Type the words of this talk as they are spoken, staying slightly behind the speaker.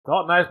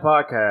Talk Nice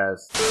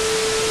Podcast.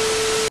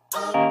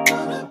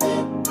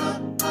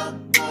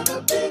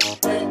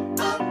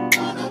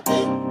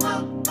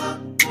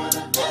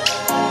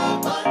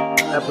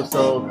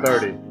 Episode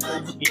 30.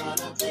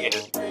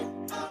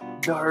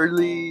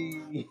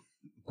 Darling. We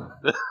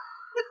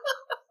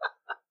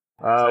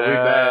back.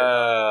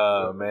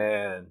 Oh,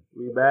 man.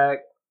 We back.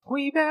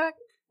 We back.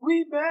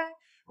 We back.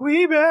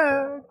 We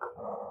back.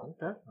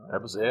 Okay.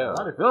 Episode, yeah.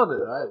 I feeling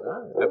it.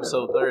 All right.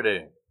 Episode 30.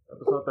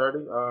 Episode 30.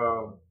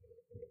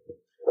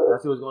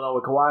 Let's see what's going on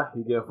with Kawhi.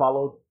 He getting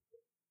followed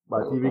by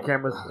TV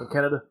cameras in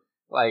Canada.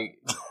 Like,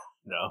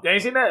 no. You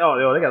ain't seen that? Oh,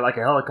 yo, they got like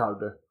a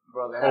helicopter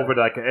Bro, over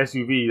like an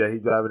SUV that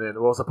he's driving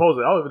in. Well,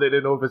 supposedly, I don't even think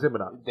they know if it's him or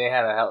not. they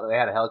had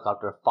a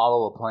helicopter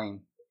follow a plane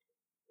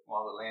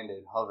while it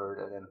landed, hovered,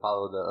 and then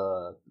follow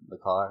the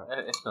car.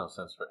 It's no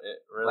sense for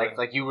it, really.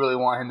 Like you really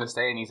want him to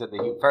stay, and he said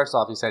that first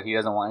off he said he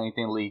doesn't want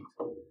anything leaked,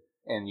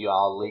 and you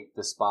all leaked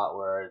the spot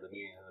where the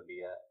meeting's gonna be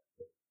at.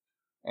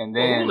 And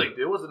then who leaked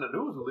it? It wasn't the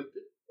news who leaked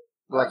it.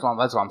 well,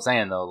 that's what I'm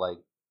saying though. Like,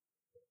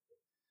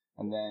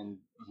 and then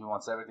he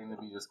wants everything to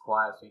be just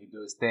quiet so he can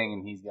do his thing,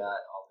 and he's got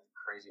all these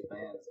crazy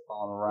fans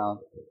following around,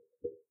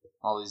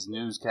 all these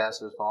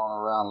newscasters following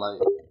around. Like,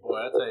 Boy,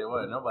 I tell you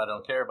what, nobody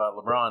don't care about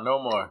LeBron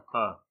no more,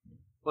 huh?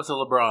 What's a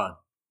LeBron?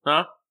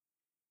 Huh?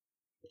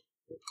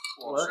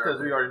 Well, that's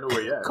because we already knew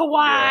where he at.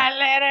 Kawhi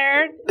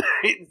Leonard,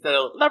 instead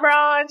of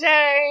LeBron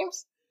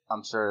James.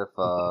 I'm sure if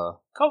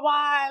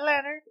Kawhi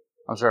Leonard.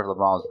 I'm sure if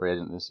LeBron was free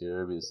agent this year,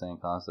 it'd be the same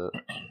concept.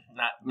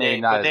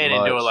 Maybe not but they as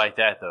didn't do much. it like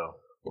that, though.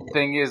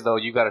 Thing is, though,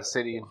 you got a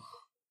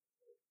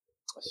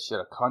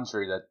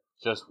country that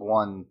just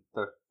won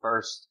their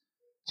first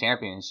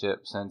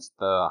championship since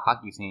the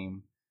hockey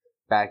team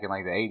back in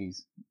like the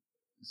 80s.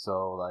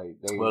 So like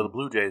they Well, the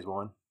Blue Jays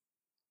won.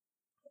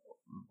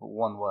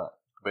 won what?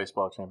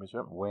 Baseball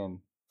championship. Win.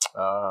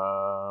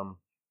 Um,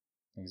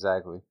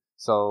 Exactly.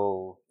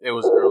 So It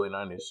was early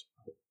 90s.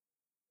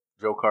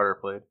 Joe Carter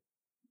played.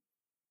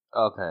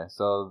 okay,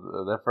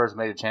 so their first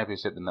major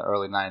championship in the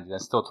early 90s.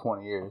 That's still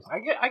 20 years. I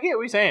get what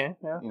you're saying.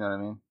 Yeah. You know what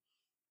I mean?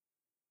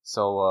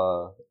 So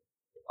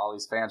all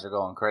these fans are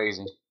going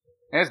crazy.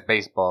 And it's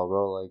baseball,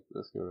 bro. Like,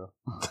 let's get real.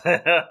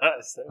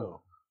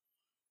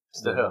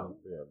 Still.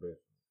 Yeah, but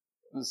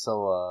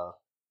So,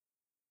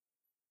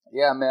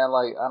 yeah, man,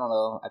 like, I don't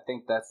know. I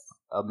think that's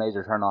a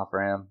major turnoff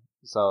for him.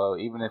 So,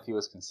 even if he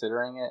was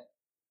considering it,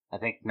 I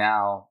think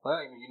now,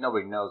 well,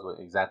 nobody knows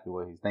exactly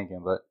what he's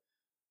thinking, but,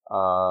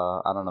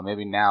 I don't know,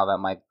 maybe now that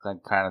might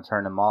kind of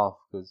turn him off,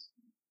 because...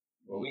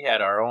 Well, we had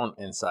our own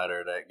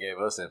insider that gave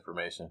us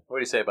information. What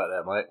do you say about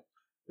that, Mike?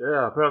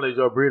 yeah, apparently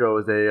Joe Brito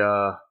is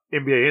a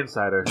NBA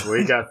insider where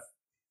he got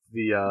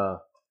the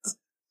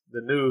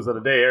news of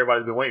the day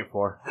everybody's been waiting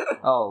for.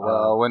 Oh,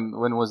 well,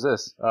 when was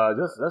this?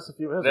 Just a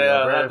few minutes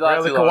Yeah, ago. not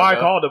Apparently too long Kawhi ago.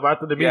 called him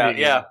after the meeting.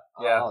 Yeah.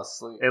 Oh,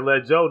 sleep. And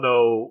let Joe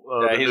know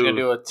the He's news. going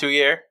to do a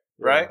 2-year,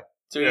 right?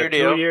 2-year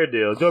deal. 2-year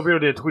deal. Joe Brito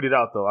didn't tweet it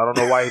out, though. I don't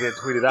know why he didn't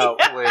tweet it out.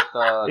 With NBA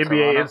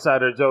Toronto.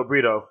 insider Joe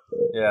Brito.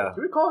 Yeah.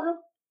 Should we call him?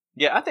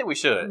 Yeah, I think we Let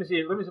should. me see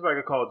if I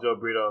can call Joe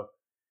Brito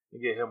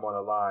and get him on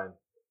the line.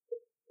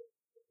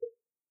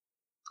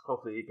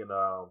 Hopefully he can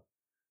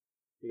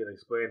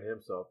explain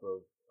himself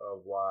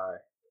of why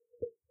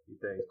he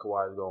thinks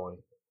Kawhi is going.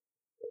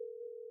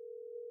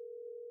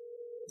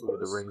 With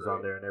the rings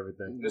on there and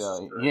everything. Yeah,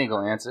 he ain't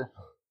going to answer.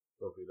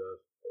 Hope he does.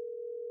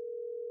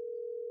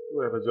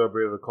 We're waiting for Joe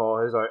Brito to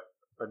call. He's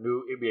a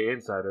new NBA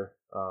insider.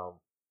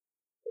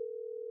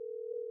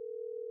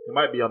 He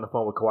might be on the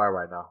phone with Kawhi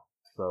right now,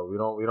 so we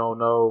don't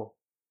know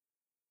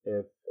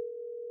if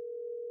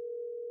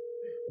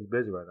he's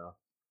busy right now.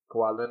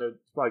 Kawhi Leonard,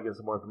 he's probably getting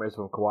some more information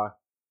from Kawhi.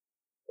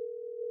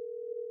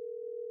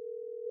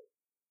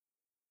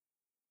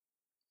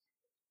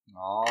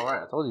 All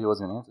right, I told you he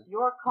wasn't going to answer.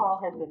 Your call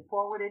has been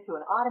forwarded to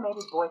an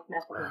automated voice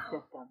messaging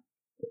system.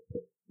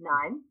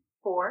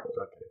 94.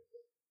 Okay.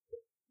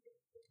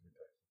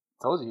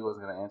 Told you he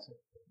wasn't going to answer.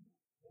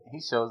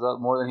 He shows up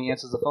more than he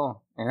answers the phone,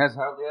 and that's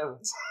hardly ever.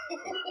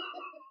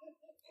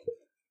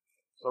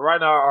 So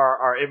right now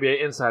our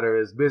NBA insider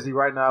is busy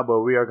right now, but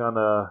I'm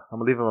gonna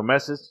leave him a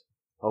message.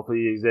 Hopefully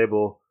he's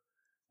able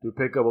to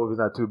pick up if he's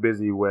not too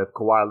busy with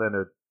Kawhi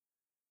Leonard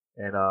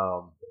and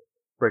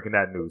breaking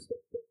that news.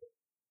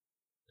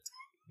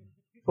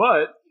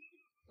 But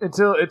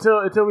until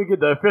we get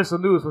the official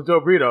news from Joe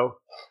Brito,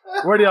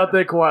 where do y'all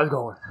think Kawhi's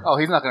going? Oh,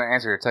 he's not going to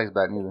answer your text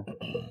back neither.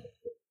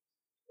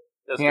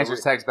 He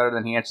answers text better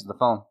than he answers the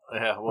phone.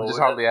 Yeah, well, Which is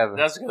hardly ever.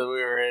 That's because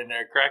we were in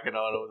there cracking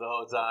on him the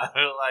whole time.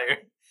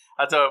 Like,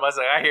 I told him, I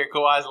said, I hear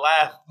Kawhi's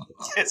laugh.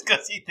 It's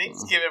because he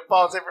thinks he's giving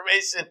false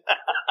information.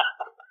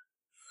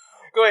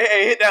 Go ahead,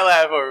 hey, hit that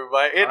laugh over,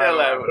 Mike. Hit that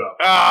laugh. Wrap it up.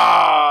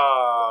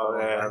 Oh,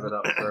 Wrap man. it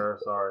up, sir.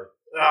 Sorry.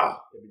 Oh.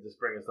 Maybe just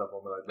bringing stuff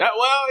on me like that.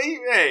 Well,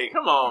 hey,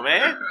 come on,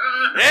 man.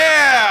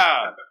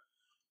 Yeah.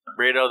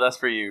 Brito, that's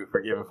for you for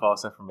giving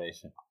false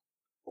information.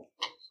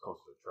 Close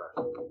to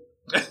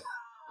the trash.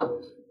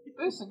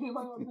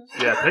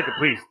 Yeah, take it,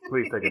 please.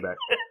 Please take it back.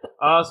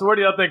 So where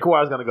do y'all think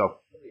Kawhi's gonna go?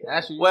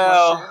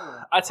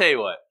 Well, I tell you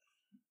what,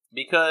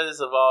 because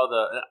of all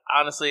the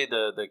honestly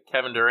the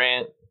Kevin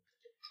Durant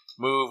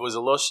move was a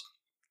little.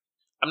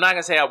 I'm not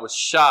gonna say I was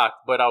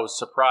shocked, but I was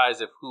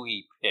surprised at who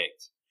he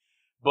picked.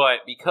 But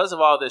because of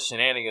all this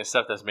shenanigans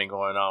stuff that's been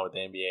going on with the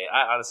NBA,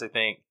 I honestly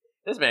think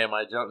this man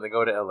might jump to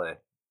go to LA,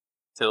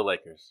 to the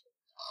Lakers.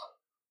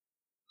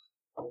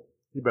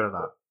 You better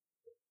not.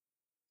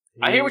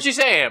 I hear what you're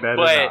saying, Better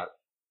but not.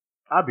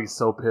 I'd be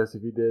so pissed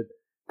if he did.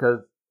 Because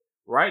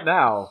right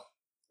now,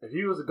 if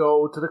he was to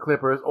go to the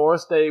Clippers or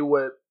stay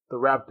with the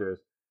Raptors,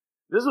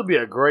 this would be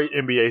a great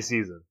NBA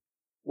season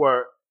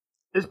where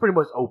it's pretty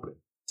much open.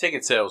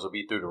 ticket sales will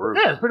be through the roof.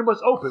 Yeah, it's pretty much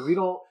open. We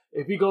don't.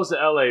 If he goes to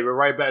LA, we're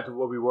right back to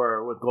where we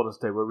were with Golden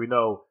State, where we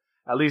know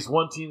at least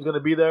one team's going to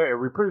be there, and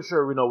we're pretty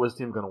sure we know which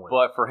team's going to win.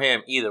 But for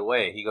him, either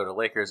way, he go to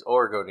Lakers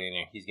or go to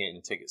Indiana, he's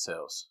getting ticket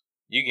sales.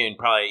 You getting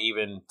probably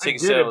even ticket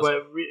sales.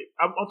 But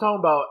I'm talking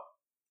about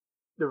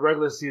the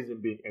regular season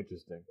being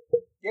interesting.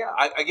 Yeah,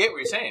 I get what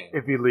you're saying.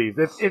 If he leaves,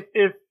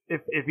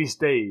 if he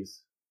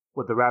stays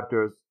with the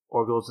Raptors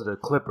or goes to the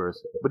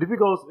Clippers, but if he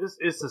goes,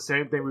 it's the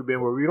same thing we've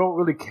been where we don't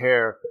really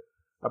care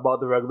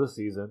about the regular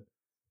season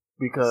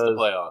because It's the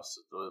playoffs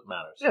that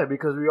matters. Yeah,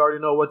 because we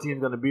already know what team's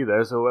going to be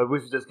there. So we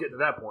should just get to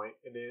that point,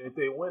 and then if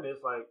they win,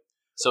 it's like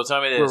So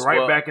tell me this. we're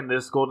right back in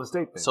this Golden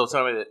State thing. So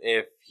tell me that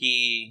if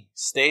he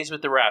stays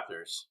with the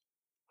Raptors,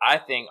 I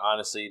think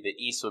honestly the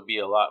East would be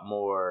a lot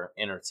more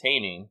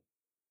entertaining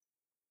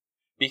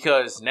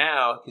because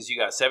you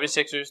got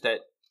 76ers that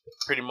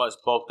pretty much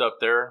bulked up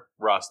their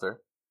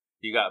roster.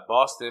 You got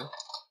Boston.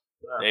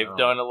 They've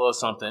done a little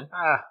something.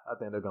 I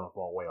think they're going to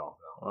fall way off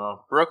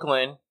now.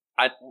 Brooklyn,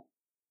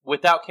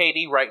 without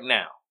KD right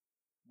now,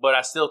 but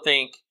I still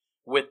think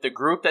with the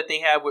group that they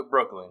have with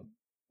Brooklyn,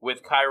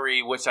 with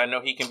Kyrie, which I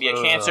know he can be a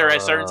cancer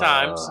at certain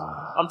times.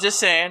 I'm just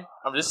saying.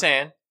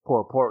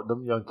 Poor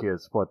them young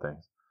kids. Poor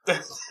things.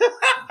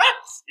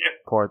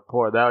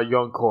 Poor that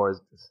young core.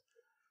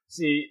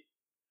 See,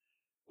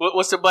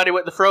 what's the buddy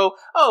with the fro?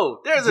 Oh,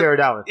 there's Jared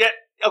Allen. Yeah.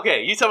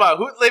 Okay, you talking about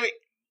who?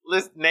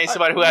 Let's name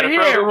somebody who had a He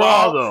fro. ain't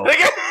raw though.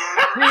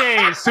 He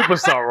ain't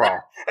superstar raw.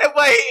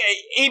 But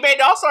he made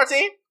the All-Star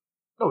team.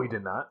 No, he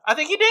did not. I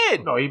think he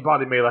did. No, he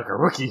probably made like a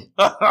rookie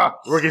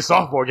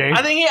sophomore game.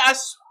 I think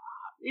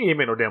He ain't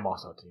made no damn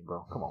All-Star team,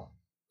 bro. Come on,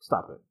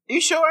 stop it.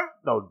 You sure?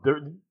 No,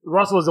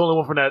 Russell was the only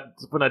one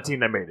from that team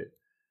that made it.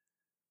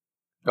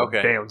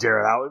 Okay. Damn,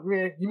 Jared Allen.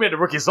 Man, he made the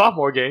rookie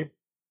sophomore game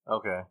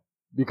Okay.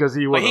 because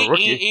he was a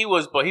rookie.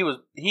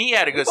 He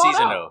had a good balled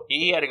season out. though.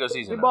 He had a good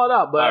season. He though. balled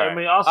out, but All I right.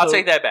 mean, also I'll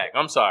take that back.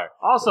 I'm sorry.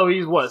 Also,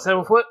 he's what,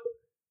 7 foot?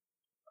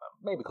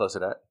 Maybe close to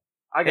that.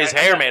 I His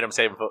hair made him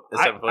 7 foot.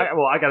 7 foot.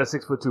 I got a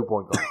 6'2"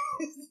 point guard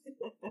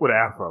with an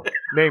afro.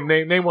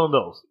 Name one of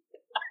those.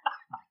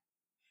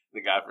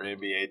 The guy for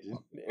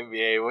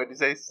NBA. What did you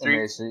say?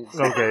 Streets.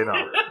 Okay, no.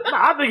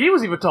 I think he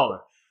was even taller.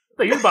 I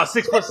think he was about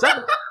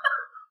 6'7".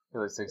 He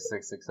was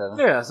 6'6", 6'7".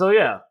 Yeah. So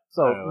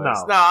No,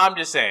 I'm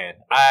just saying.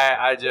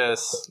 I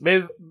just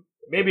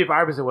maybe if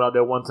Iverson went out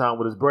there one time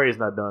with his braids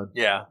not done,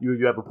 yeah.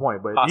 you have a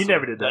point. But Possibly. he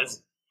never did that.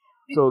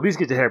 So at least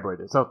get your hair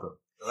braided, something.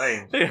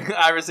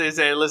 Iverson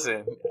said,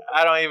 "Listen,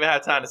 I don't even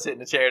have time to sit in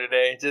the chair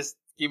today. Just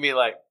give me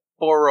like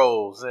 4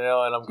 rolls, and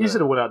I'm good." You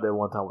should have went out there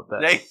one time with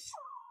that. They-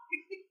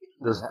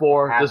 There's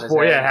four, half it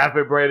braided.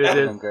 That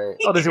would've been great.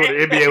 Oh, this is what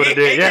the NBA would have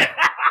did. Yeah,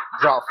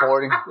 Drop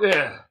 40.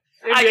 yeah.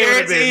 I NBA would've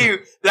guarantee been- you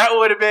that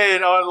would have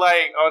been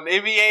on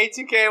NBA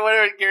 2K,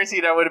 whatever.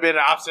 Guarantee that would have been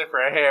an option for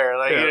a hair.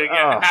 Like Yeah. you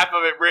get half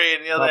of it braided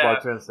and the How other about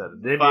half.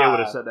 trendsetter? The NBA would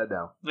have shut that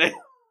down.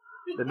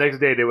 The next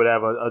day they would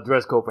have a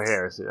dress code for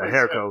hair, a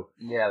hair code.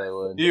 Yeah, they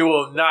would. You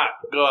will not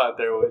go out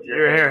there with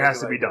Your hair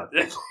has to be done.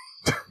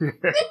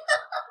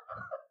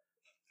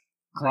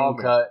 Clean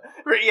cut.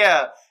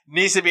 Yeah,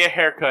 needs to be a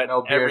haircut.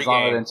 No every beards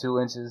longer game. than 2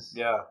 inches.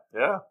 Yeah.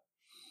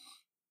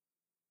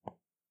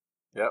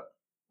 Yep.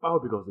 I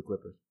hope he goes to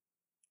Clippers.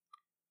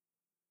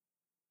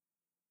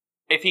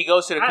 If he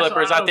goes to the Actually,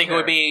 Clippers, I I don't think care.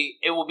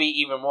 it will be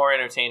even more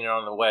entertaining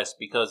on the West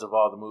because of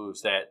all the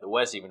moves that the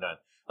West even done.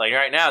 Like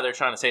right now, they're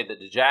trying to say that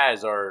the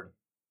Jazz are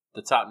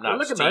the top They're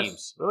notch looking teams.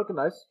 nice. They're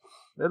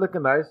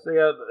looking nice.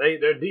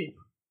 They're deep.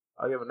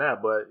 I'll give them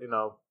that. But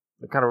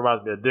it kind of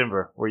reminds me of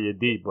Denver, where you're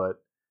deep,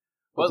 but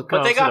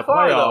But they got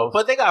far though.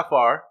 But they got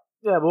far.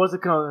 Yeah, but what's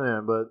it coming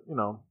in? But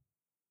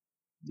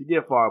you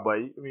get far. But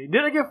did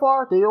they get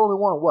far? They only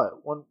won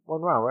what?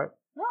 One round, right?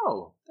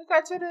 No, they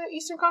got to the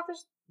Eastern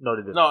Conference. No,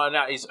 they didn't. No,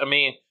 not East. I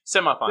mean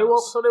semifinals. They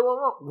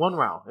won one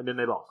round and then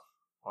they lost.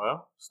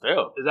 Well,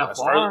 still, Is that that's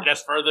far?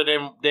 That's further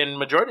than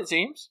majority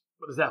teams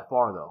But is that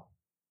far though?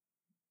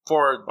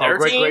 for their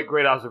team.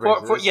 Great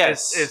observation.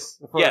 Yes. It's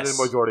further Yes. than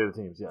the majority of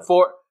the teams. Yeah,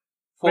 For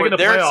Making the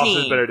their playoffs is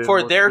team, better than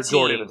for the their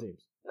majority team, of the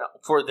teams.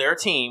 for their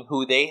team,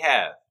 who they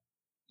have,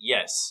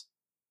 yes,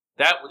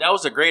 that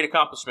was a great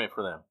accomplishment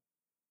for them.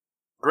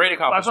 Great I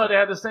accomplishment. thought they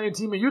had the same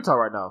team in Utah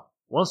right now.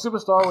 One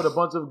superstar with a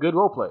bunch of good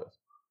role players.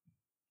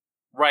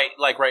 Right,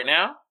 like right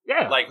now,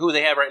 Yeah, like who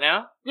they have right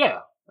now.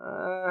 yeah.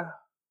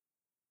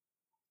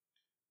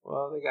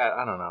 Well, they got.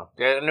 I don't know.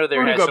 I know they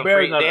Rudy had some Gobert's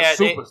free. not They a had,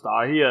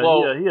 superstar. He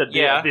a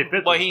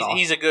defensive but star.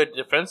 he's a good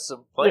defensive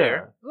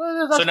player. Yeah.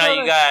 Well, So now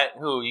you got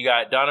who? You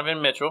got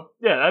Donovan Mitchell.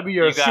 Yeah, that'd be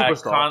your You got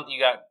superstar. you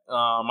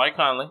got Mike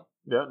Conley.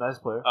 Yeah, nice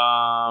player.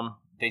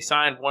 They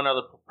signed one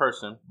other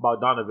person.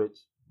 Bogdan.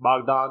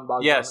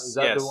 Yes, Is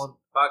that yes. the one?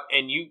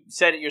 And you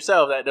said it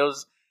yourself that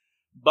those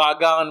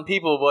Bogdan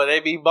people, boy, they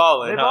be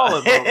balling. They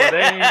balling, bro, but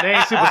they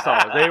ain't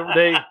superstars.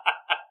 They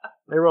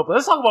real.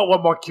 Let's talk about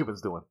what Mark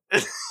Cuban's doing.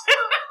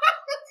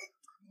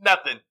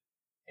 Nothing.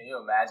 Can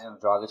you imagine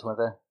if Dragic went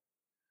there?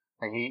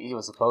 Like he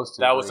was supposed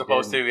to. That was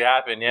supposed to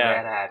happen, They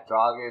yeah. had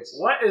Dragic.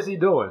 What is he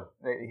doing?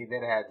 He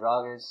did have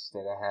Dragic. They'd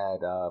have had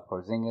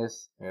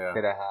Porzingis. Yeah.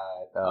 They'd have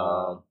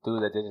had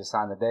dude that they just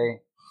signed today,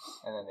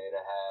 and then they'd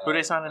have had Who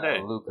they signed today?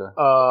 Luka.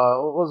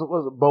 What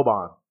was it?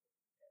 Boban.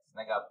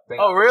 They got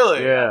Oh,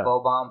 really? Yeah.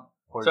 Boban.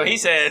 So he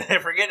said,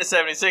 forget the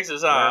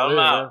 76ers, I'm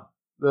Yeah, out.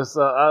 This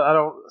I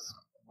don't.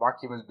 Mark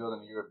Cuban's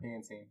building a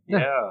European team.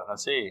 Yeah, I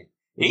see.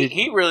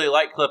 He really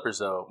liked Clippers,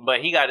 though.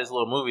 But he got his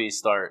little movie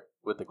start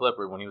with the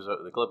Clippers. When he was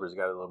at the Clippers, he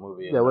got a little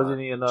movie. Yeah,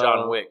 wasn't he in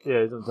John Wick?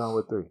 Yeah, he's in John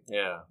Wick 3.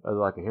 Yeah. As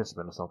like a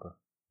henchman or something.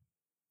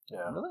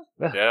 Yeah. Really?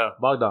 Yeah.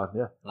 Bogdan,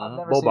 yeah. I've Mhm.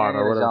 never Boban seen any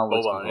or of the John whatever.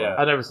 Wicks Boban, before. yeah.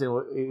 I never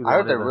seen. I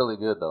heard they're really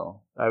good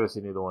though. I haven't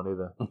seen either one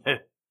either.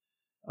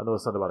 I know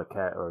it's something about a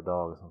cat or a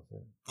dog or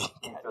something.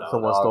 No,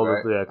 Someone dog, stole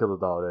right? it. Yeah, kill the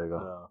dog. There you go.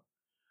 no.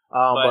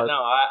 But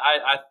No,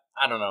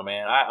 I don't know,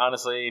 man. I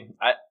honestly,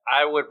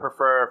 I would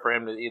prefer for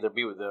him to either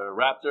be with the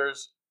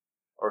Raptors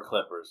or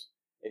Clippers.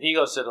 If he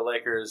goes to the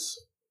Lakers,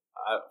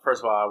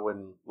 first of all, I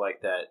wouldn't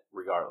like that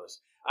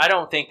regardless. I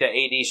don't think that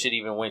AD should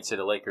even went to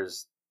the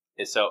Lakers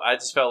itself. I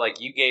just felt like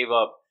you gave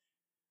up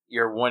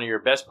one of your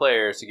best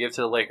players to give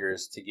to the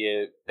Lakers to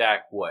give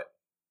back what?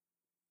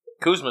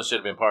 Kuzma should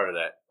have been part of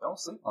that. Don't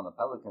sleep on the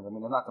Pelicans. I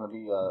mean, they're not going to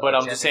be. But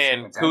I'm just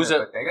saying,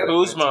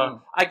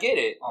 Kuzma. I get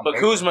it, but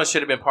Kuzma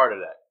should have been part of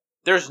that.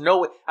 There's no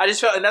way. I just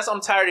felt, and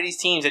I'm tired of these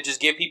teams that just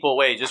give people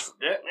away. Just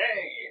hey,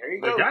 here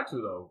you they go. got to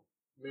though.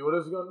 I mean, what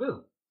else he gonna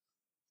do?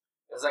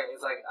 It's like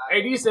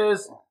AD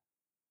says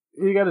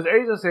he got his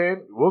agent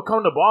saying we'll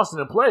come to Boston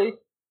and play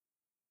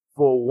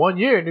for 1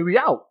 year and then we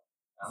out.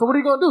 So what are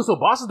you gonna do? So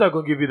Boston's not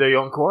gonna give you their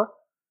young core.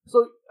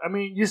 So I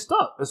mean, you're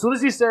stuck. As soon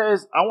as he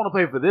says I want to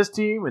play for this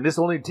team and this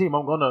only team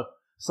I'm gonna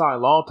sign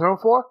long term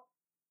for,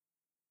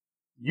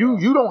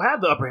 you don't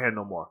have the upper hand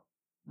no more.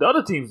 The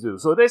other teams do.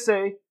 So if they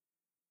say,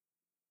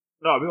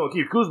 no, we're gonna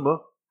keep Kuzma.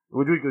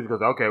 Would you?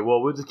 Because okay,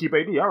 well we'll just keep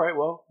AD. All right,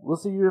 well we'll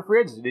see you in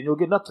free agency. Then you'll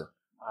get nothing.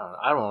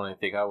 I don't even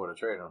think I would have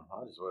traded him.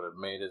 I just would have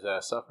made his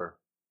ass suffer.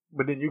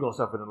 But then you're gonna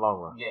suffer in the long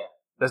run. yeah,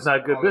 That's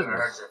not good Only business.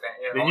 hurts your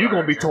fan- Then only you're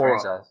gonna be hurts your tore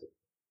up. franchise.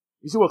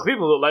 You see what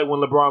Cleveland looked like when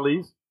LeBron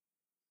leaves,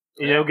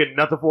 and you don't get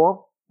nothing for him.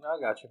 I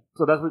got you.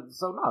 So that's what.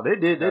 So no, they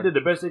did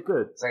the best they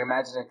could. It's like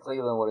imagine if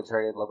Cleveland would have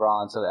traded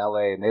LeBron to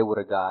LA and they would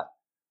have got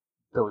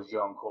those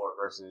young core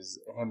versus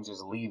him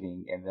just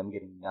leaving and them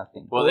getting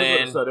nothing. Well,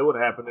 then, so it would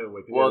have happened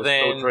anyway. well,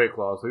 There's then- no trade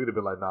clause, so you'd have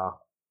been like, nah.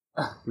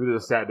 You would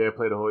have sat there,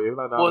 played the whole year.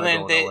 Like, nah, well, I'm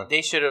not then going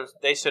they should have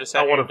nowhere. sat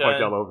I here want to and fuck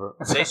y'all done. over.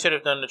 They should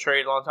have done the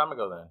trade a long time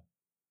ago. Then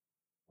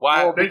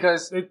why? Well,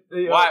 because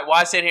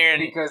Why sit here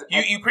and because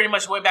you pretty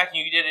much went back and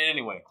you did it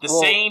anyway? The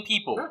Well, same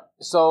people.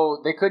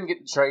 so they couldn't get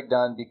the trade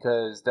done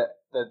because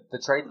the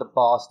trade to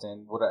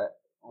Boston would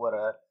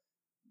have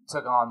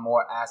took on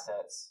more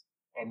assets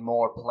and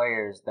more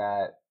players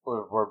that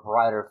were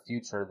brighter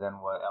future than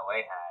what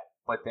LA had.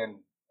 But then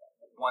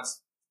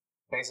once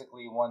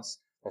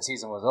the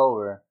season was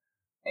over,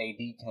 AD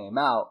came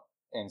out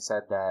and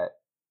said that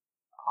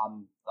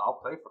I'll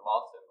play for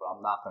Boston, but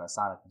I'm not going to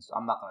sign an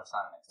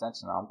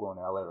extension. I'm going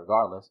to LA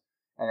regardless.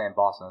 And then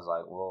Boston was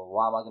like, well,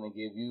 why am I going to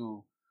give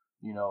you,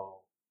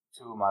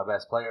 two of my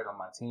best players on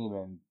my team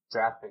and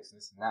draft picks and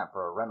this and that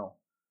for a rental?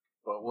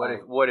 But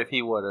what if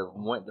he would have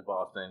went to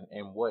Boston,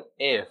 and what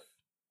if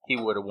he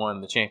would have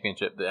won the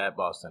championship at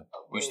Boston?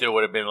 You still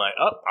would have been like,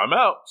 "Oh, I'm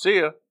out. See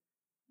ya."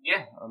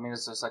 Yeah, I mean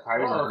it's just like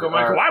Kyrie's.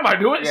 Why am I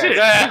doing shit?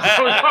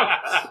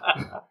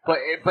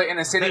 But in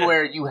a city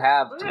where you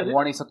have Yeah,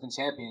 20 something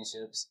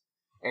championships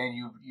and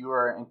you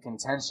are in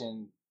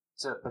contention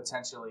to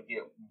potentially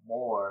get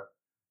more,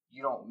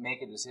 you don't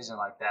make a decision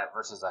like that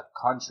versus a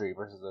country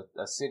versus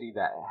a city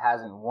that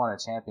hasn't won a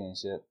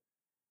championship.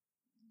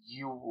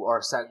 You're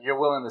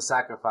willing to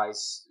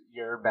sacrifice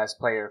your best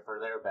player for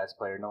their best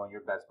player, knowing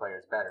your best player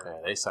is better.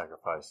 Yeah, they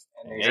sacrificed.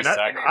 And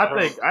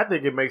I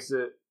think it makes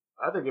it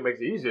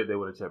easier if they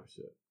win a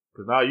championship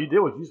because now you did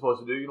what you're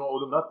supposed to do. You don't owe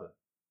them nothing.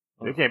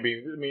 It can't be.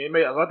 I mean,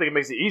 I think it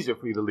makes it easier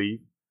for you to leave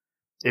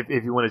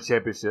if you win a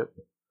championship.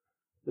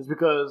 It's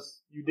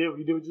because you did what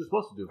you're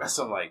supposed to do. That's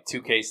some like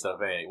 2K stuff,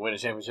 ain't it? Win a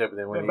championship, and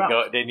then when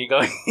Yeah, you go.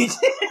 All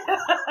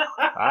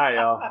right,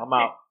 y'all. I'm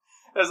out.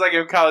 That's like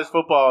in college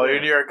football, Yeah.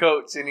 and you're a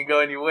coach, and you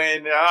go and you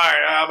win. All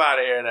right, I'm out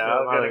of here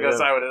now. Yeah, I'm gonna go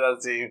sign with another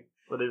team.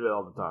 But they do it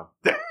all the time.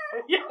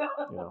 Yeah.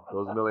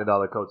 Those $1 million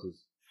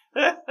coaches.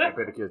 They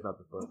pay the kids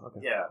nothing. But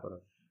okay. Yeah.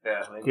 Whatever.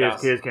 Yeah,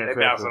 Kids can't They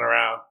transfer. bouncing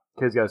around.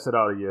 Kids got to sit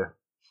out a year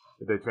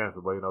if they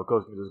transfer. But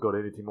coach can just go to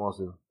any team he wants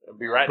to.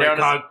 Be right Break,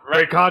 down.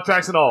 break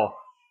contracts and all.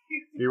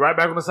 Be right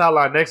back on the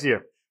sideline next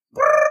year.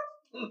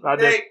 Out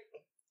there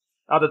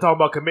talking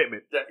about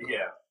commitment.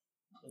 Yeah.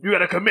 You got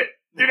to commit.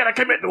 You got to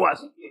commit to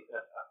us.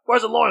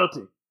 Where's the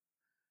loyalty?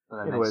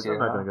 Anyways, I'm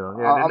not gonna go.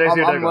 I'm, next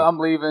year they're I'm, gonna- I'm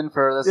leaving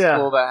for the Yeah.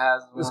 school that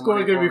has. The school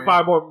is gonna be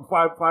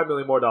 $5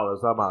 million more.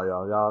 So I'm out,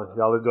 y'all.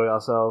 Y'all enjoy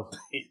yourselves.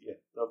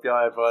 Hope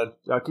y'all had fun.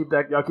 Y'all keep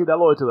that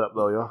loyalty up,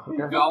 though, y'all.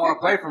 Okay? If y'all want to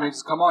play for me,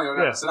 just come on. You're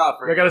gonna Yeah. sit out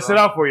for I gotta sit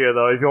out for you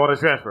though if you want to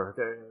transfer.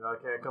 Okay, I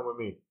can't come with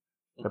me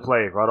and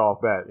play right off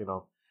bat. You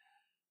know,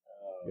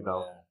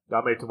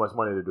 y'all made too much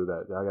money to do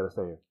that. I gotta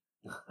stay here.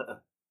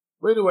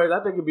 But anyways, I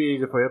think it'd be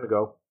easier for him to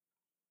go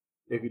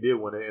if he did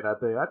win it, and I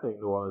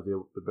think New Orleans did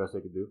the best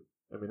they could do.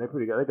 I mean,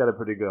 they got a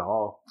pretty good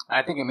haul.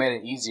 I think it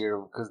made it easier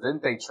because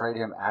didn't they trade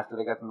him after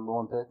they got the number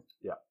 1 pick?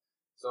 Yeah.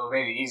 So it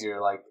made it easier.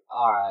 Like,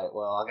 all right,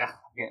 well, I'm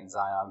getting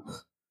Zion.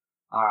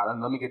 All right,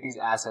 let me get these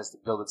assets to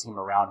build a team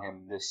around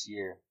him this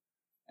year,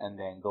 and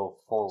then go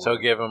forward. So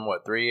give him,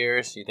 3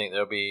 years? You think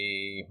there'll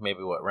be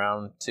maybe,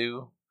 round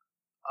 2?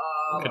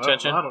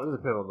 Contention? I don't. It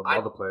depends on the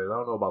other players. I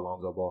don't know about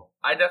Lonzo Ball.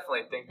 I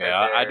definitely think that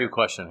Yeah, I do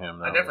question him,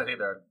 though. I definitely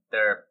think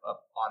they're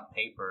on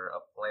paper a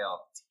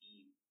playoff team.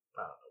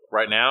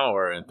 Right now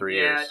or in 3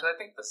 Yeah, years? because I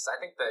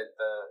think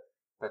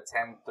the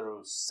 10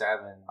 through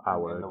 7 I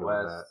in wouldn't the give them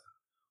West. that.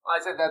 I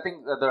think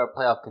that they're a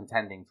playoff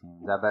contending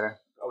team. Is that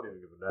better? I wouldn't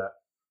even give them that.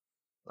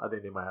 I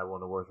think they might have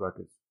one of the worst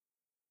records.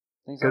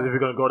 Think Because so? if you're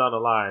gonna go down the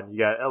line, you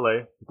got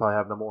LA. You probably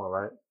have number 1,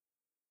 right?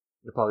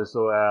 You probably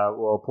still have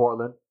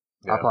Portland.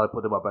 Yeah. I'll probably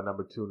put them up at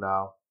number 2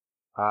 now.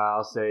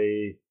 I'll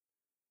say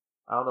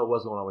I don't know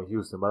what's going on with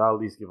Houston, but I'll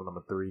at least give them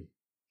number 3.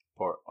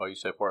 You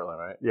said Portland,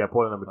 right? Yeah,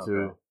 Portland number 2.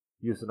 Okay.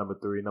 Houston number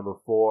 3. Number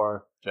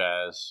 4.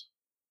 Jazz.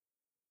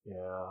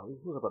 Yeah,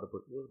 who's about to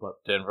put? Who's about?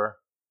 Denver.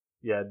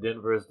 Yeah,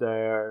 Denver's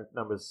there.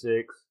 Number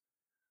 6.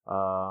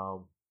 I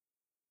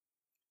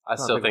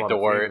still think think the about the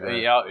Warriors.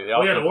 teams,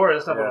 The Warriors.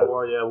 Let's talk Yeah. about the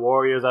Warriors. Yeah,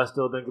 Warriors. I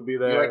still think could be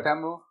there. You like that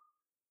move?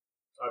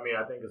 I mean,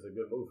 I think it's a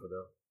good move for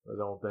them. I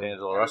don't think.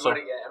 D'Angelo Russell.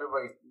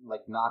 Everybody's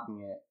like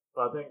knocking it.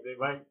 I think they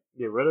might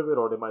get rid of it,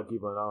 or they might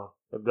keep it on.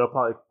 They'll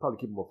probably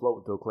keep him afloat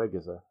until Clay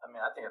gets there. I mean,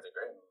 I think it's a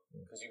great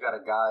move because you got a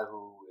guy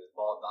who is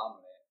ball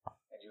dominant,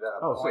 and you got a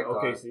Oh, so point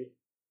guard. OKC.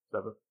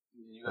 7.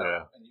 You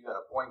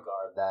got a point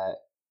guard that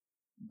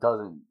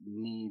doesn't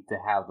need to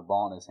have the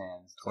ball in his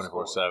hands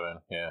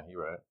 24/7. Yeah,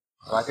 you're right.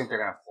 So I think they're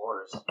gonna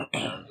flourish.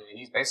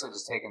 He's basically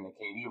just taking the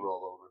KD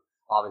rollover.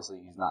 Obviously,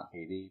 he's not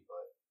KD,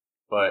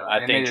 But I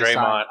and think they just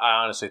Draymond.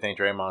 I honestly think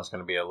Draymond's going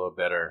to be a little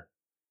better.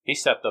 He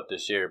stepped up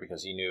this year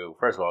because he knew,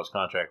 first of all, his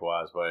contract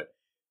wise, but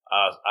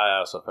I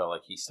also felt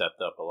like he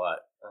stepped up a lot.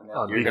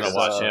 Oh, You're going to Because,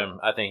 watch him.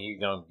 I think he's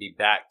going to be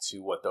back to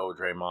what the old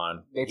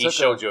Draymond. They He took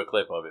showed you a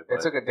clip of it. They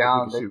but- took a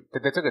down. He can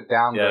They took a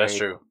downgrade. yeah, that's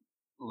true.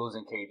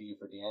 Losing KD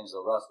for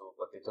D'Angelo Russell,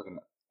 but they took an,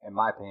 in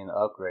my opinion, an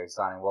upgrade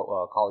signing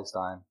Cauley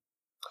Stein.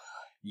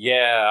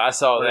 Yeah, I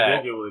saw But that.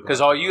 they get really Because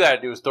all you got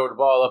to do is throw the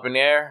ball up in the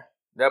air.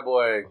 That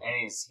boy. And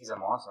he's a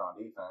monster on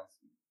defense.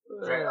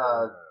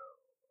 I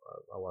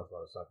watched a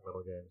lot of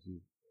Sacramento games.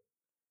 He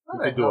How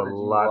could do the a hell did you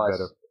lot watch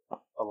better.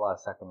 A lot of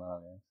Sacramento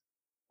games.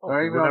 Oh,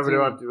 Or even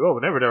whenever on they're TV. on,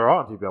 whenever they're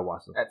on TV, I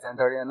watch them. At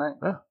 10:30 at night.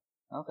 Yeah.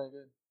 Okay,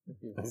 good.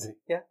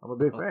 I'm a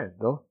big fan,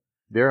 though.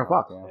 Darren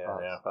Fox. Damn, Yeah,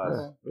 Fox. yeah, Fox.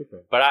 Yeah, big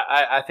fan. But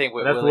I think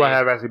with And that's Willie, who I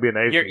have actually been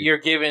an AC. you're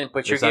giving in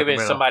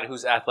Sacramento. Sacramento.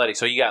 Who's athletic.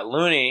 So you got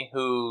Looney,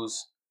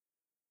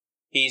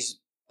 he's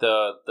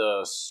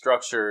the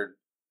structured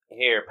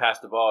here, pass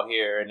the ball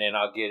here, and then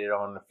I'll get it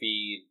on the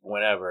feed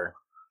whenever.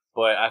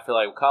 But I feel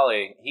like Kale,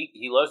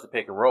 he loves to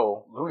pick and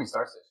roll. Looney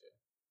starts this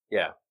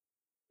year. Yeah.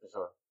 For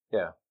sure.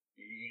 Yeah.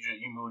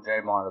 You move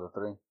Draymond to the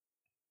 3.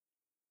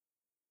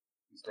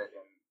 You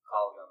sticking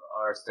Collie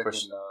or sticking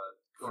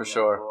For Looney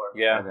sure. on the 4.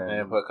 Yeah. And then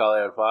And put Kale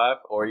at 5.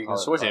 Or you can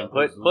Kale at switch him.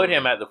 5. Put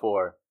him at the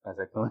 4. That's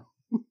excellent.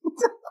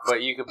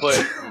 But you could put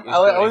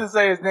I wasn't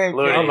say his name.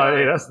 Looney. I'm like,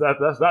 hey, that's not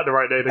the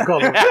right name to call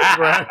him.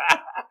 Right?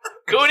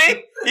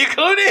 Cooney? You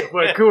Cooney?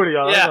 But Cooney,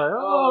 I was Yeah. like,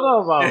 I don't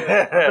know about him.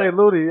 I think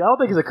Looney. I don't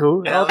think he's a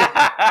coon.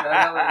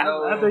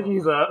 I think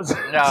he's a.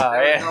 No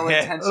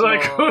intentional.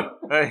 like,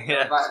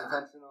 Yeah. Not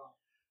intentional.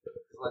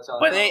 Let y'all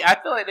But know. I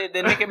feel like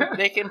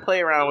they can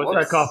play around with What's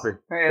it. that coffee?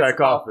 Hey, That it's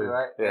coffee.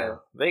 right? Yeah,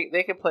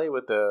 they can play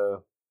with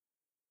the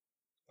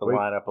Wait.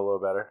 lineup a little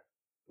better.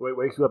 Wait,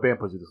 wakes you up and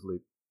puts you to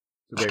sleep.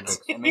 It's a great mix.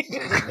 It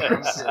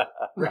makes sense.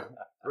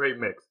 Great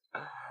mix.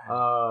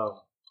 But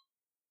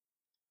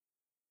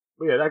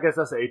yeah, I guess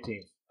that's the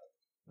 18th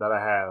that I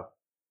have.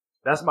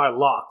 That's my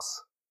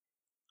locks.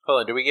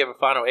 Hold on, did we give a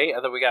final 8?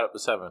 I thought we got up to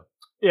 7.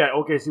 Yeah,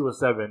 OKC was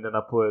 7. Then I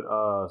put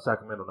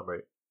Sacramento number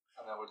 8.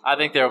 I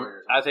think they'll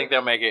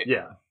make it.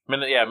 Yeah,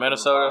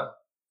 Minnesota,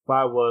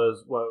 5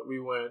 was what we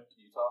went.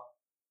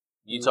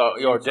 Utah,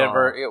 or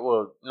Denver. It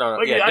will no,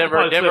 Well, yeah, I could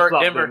probably Denver,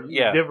 flip-flop Denver, them.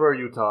 yeah. Denver,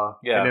 Utah.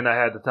 Yeah. And then I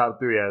had the top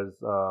 3 as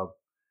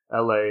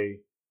LA,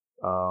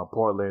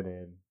 Portland,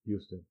 and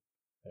Houston.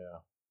 Yeah.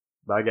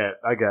 But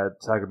I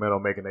got Sacramento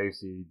making the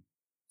AC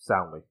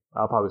soundly.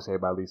 I'll probably say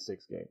by at least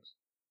 6 games.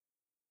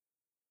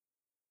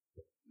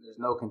 There's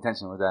no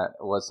contention with that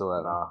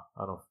whatsoever. Nah,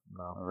 I don't.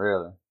 No,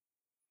 Really?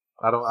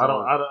 I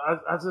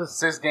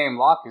just. 6-game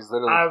lock is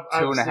literally I've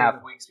 2.5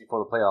 seen- weeks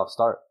before the playoffs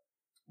start.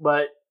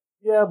 But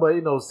yeah, but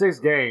 6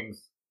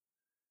 games.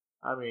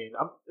 I mean,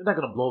 I'm not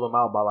gonna blow them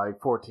out by like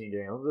 14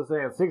 games. I'm just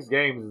saying 6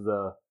 games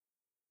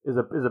is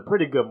a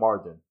pretty good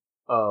margin.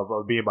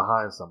 of being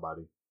behind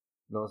somebody.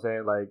 You know what I'm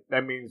saying? Like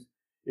that means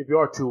if you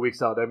are 2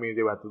 weeks out, that means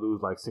they would have to lose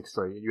like 6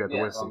 straight. You have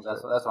to win 6 straight.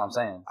 That's what I'm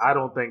saying. I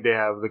don't think they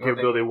have the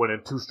capability of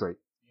winning 2 straight.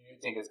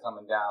 You think it's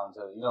coming down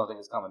to? You don't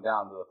think it's coming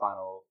down to the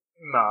final?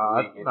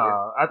 Nah.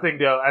 I think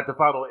they'll at the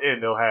final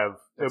end they'll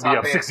be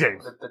up 6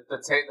 games.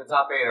 The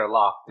top 8 are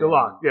locked. They're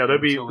locked. Yeah,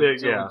 they'll be.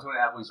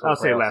 2.5 weeks. I'll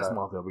say last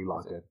month they'll be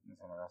locked in.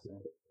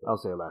 I'll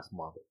say last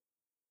month.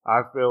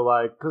 I feel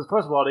like because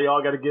first of all they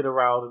all got to get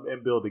around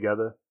and build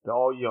together. They're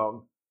all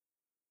young.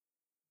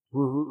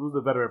 Who's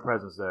the veteran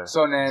presence there?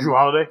 So then Drew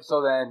Holiday.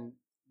 So then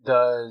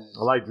does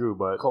I like Drew,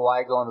 but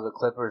Kawhi going to the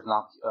Clippers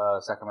knock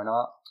Sacramento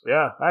out?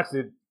 Yeah,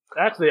 actually,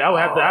 I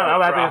would have to. I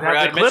would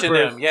have to mention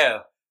Clippers. them. Yeah.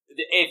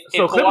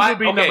 So Clippers would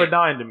be number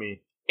 9 to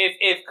me.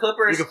 If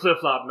Clippers, you can flip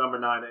flop number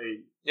 9 to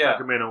 8. Yeah.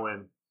 Sacramento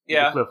win.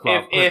 Yeah. Flip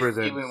flop Clippers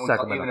and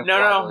Sacramento.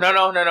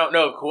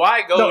 No.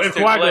 Kawhi goes. No, if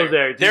Kawhi goes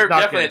there, they're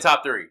definitely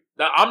top 3.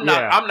 I'm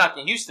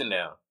knocking Houston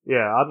down. Yeah,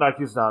 I'll knock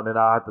Houston down, then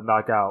I'll have to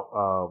knock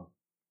out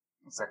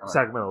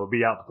Sacramento. Will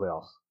be out the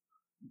playoffs.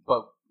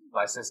 But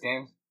by 6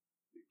 games?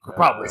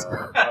 Probably.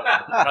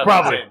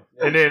 Probably.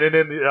 And then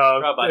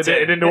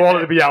New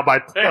Orleans will be out by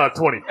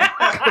 20.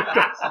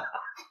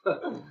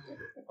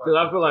 Because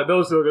I feel like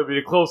those two are going to be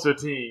the closer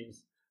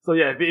teams. So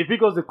yeah, if he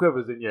goes to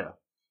Clippers, then yeah.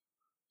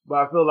 But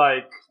I feel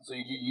like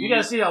you got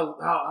to see how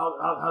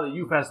the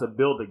youth has to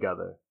build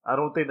together. I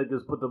don't think they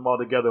just put them all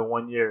together in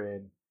 1 year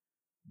and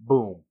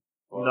boom.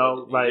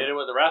 Well, he did it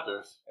with the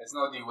Raptors. It's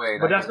no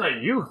D-Wade. But that's not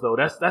youth though.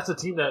 That's a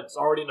team that's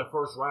already in the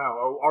first round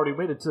or already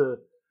made it to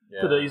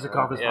the Eastern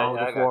Conference Finals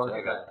before.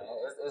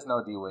 It's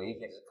no D-Wade. He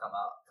can just come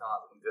out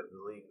and go to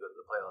the league, go to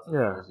the playoffs.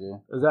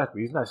 Yeah,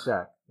 exactly. He's not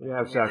Shaq. You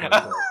have Shaq on the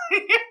team.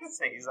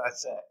 He's not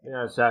Shaq.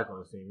 Yeah, Shaq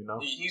on the team. You know,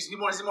 he's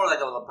more like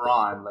a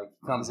LeBron. Like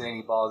comes in,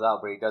 he balls out,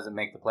 but he doesn't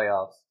make the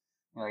playoffs.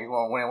 You know, he's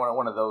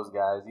one of those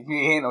guys.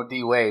 He ain't no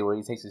D-Wade where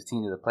he takes his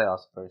team to the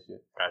playoffs the first year.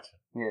 Gotcha.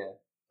 Yeah.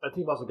 That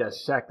team also got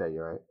Shaq that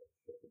year, right?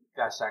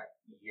 Got Shaq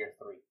year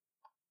 3.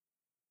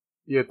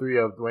 Year 3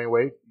 of Dwayne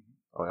Wade.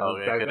 Oh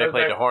yeah, because they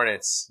played the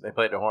Hornets. They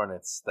played the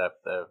Hornets that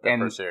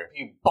first year.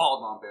 He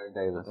balled on Barry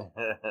Davis.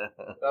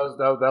 that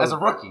was as a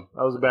rookie.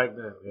 That was back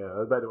then. Yeah, that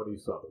was back then when he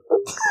sucked.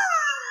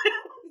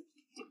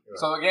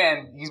 So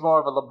again, he's more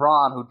of a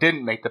LeBron who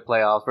didn't make the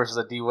playoffs versus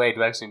a D-Wade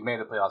who actually made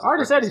the playoffs. I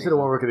already said he should have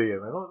won Rookie of the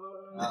Year, man.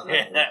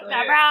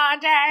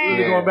 LeBron James.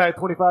 You're going back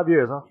 25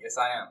 years, huh? Yes,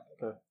 I am.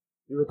 Okay.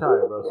 You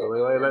retired, bro. So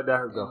let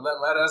that go.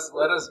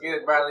 Let us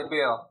get Bradley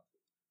Beal.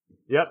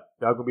 Yep,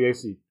 y'all gonna be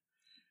AC.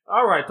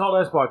 All right, Talk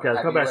Less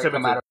Podcast. Come back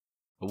 17.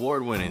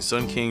 Award-winning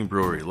Sun King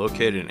Brewery,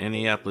 located in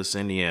Indianapolis,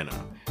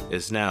 Indiana,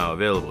 is now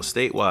available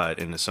statewide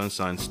in the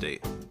Sunshine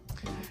State.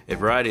 A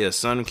variety of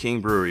Sun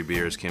King Brewery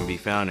beers can be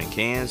found in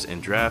cans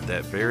and draft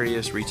at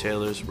various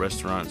retailers,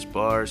 restaurants,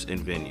 bars, and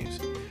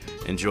venues.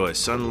 Enjoy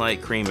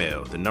Sunlight Cream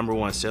Ale, the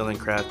 #1 selling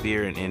craft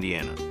beer in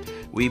Indiana,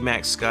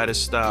 Weedmax Scottish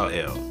Style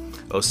Ale,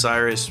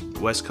 Osiris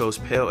West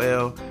Coast Pale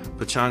Ale,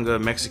 Pachanga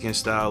Mexican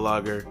Style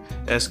Lager,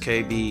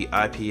 SKB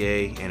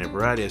IPA, and a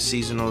variety of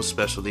seasonal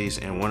specialties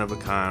and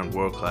one-of-a-kind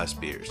world-class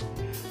beers.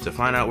 To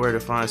find out where to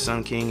find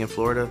Sun King in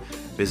Florida,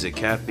 visit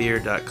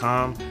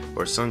calfbeer.com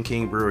or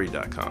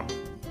sunkingbrewery.com.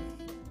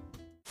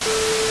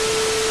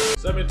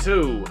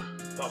 72,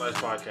 Talk Less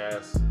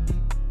Podcast.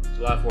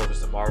 July 4th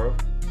is tomorrow.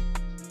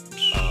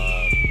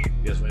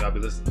 Guess when y'all be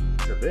listening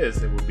to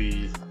this, it will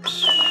be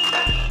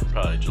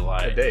probably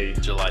July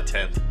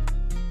 10th.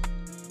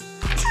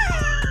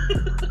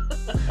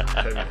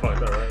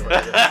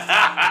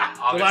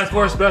 July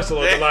 4th special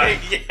on July.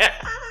 Yeah.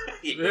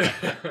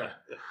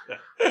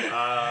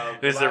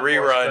 It's a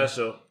rerun.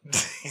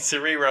 It's a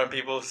rerun,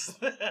 people.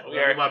 I'm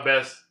gonna do my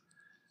best.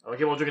 I'm gonna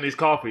keep on drinking these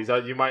coffees.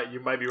 You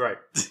might be right.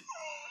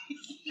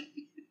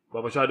 But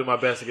I'm gonna try to do my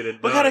best to get it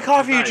done. What kind of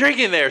coffee are you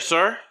drinking there,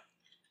 sir?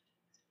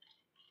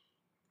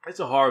 It's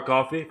a hard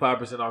coffee,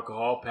 5%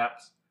 alcohol,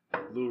 Pabst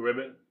Blue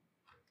Ribbon.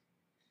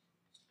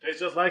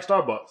 Tastes just like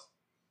Starbucks.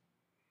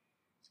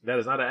 That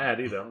is not an ad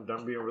either. I'm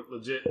being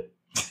legit.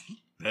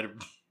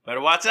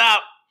 Better watch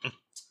out.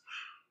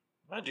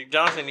 Magic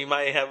Johnson, you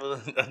might have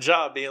a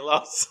job being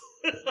lost.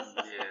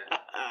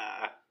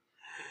 Yeah.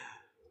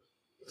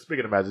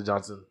 Speaking of Magic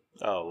Johnson.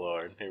 Oh,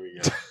 Lord. Here we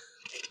go.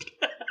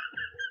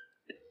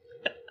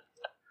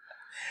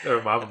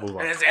 Never mind, I'm gonna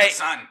move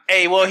on.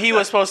 Hey, well, he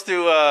was supposed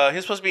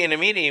to be in a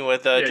meeting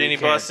with Jeannie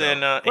Buss and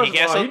he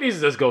canceled. He needs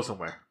to just go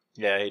somewhere.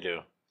 Yeah, he do.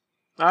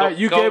 All right,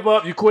 you gave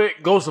up, you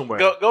quit, go somewhere.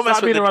 Go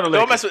mess with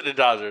the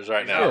Dodgers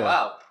right now. Oh,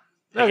 wow.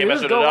 He can't mess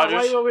with the Dodgers?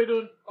 Why you over here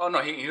doing? Oh,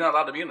 no, he's not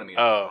allowed to be in the meeting.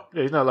 Oh.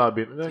 Yeah, he's not allowed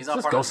to be.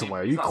 Just go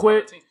somewhere. You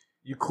quit.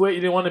 You quit.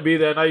 You didn't want to be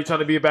there. Now you're trying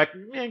to be back.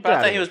 Man, but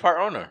I thought he was part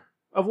owner.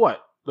 Of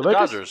what? The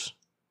Dodgers.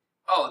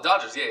 Oh, the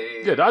Dodgers. Yeah.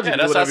 Yeah, Dodgers. Yeah,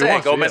 that's what I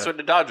said. Go mess with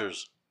the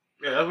Dodgers.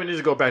 Yeah, that's what we need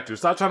to go back to.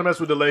 Stop trying to mess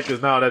with the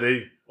Lakers now that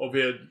they over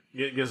here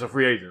getting some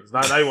free agents.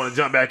 Now you want to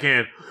jump back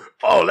in.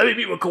 Oh, let me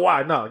meet with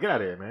Kawhi. No, get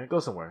out of here, man. Go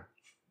somewhere.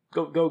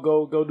 Go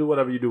do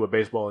whatever you do with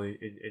baseball in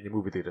your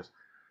movie theaters.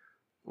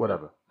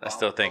 Whatever. I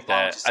still think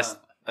that.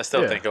 I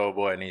still think old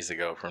boy needs to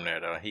go from there,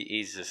 though.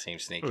 He just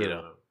seems sneaky,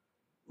 though.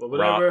 But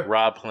whatever.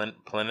 Rob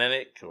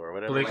Pleninik or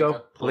whatever.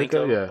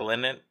 Palenko, yeah.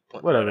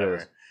 Whatever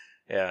it is.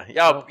 Yeah,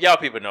 y'all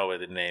people know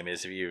what the name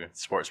is if you're a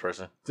sports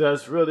person.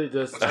 Just really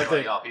just. What's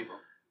about y'all people?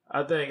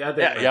 I think.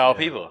 Yeah, y'all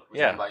people. What's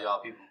Yeah, about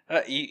y'all people?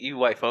 you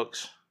white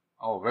folks.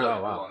 Oh, really?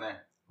 Oh, wow. We're going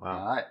there. Wow.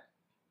 All right.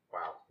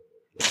 Wow.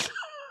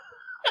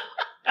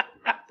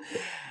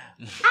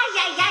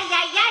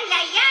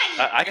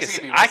 I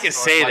can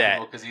say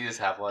that. Because you just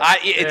have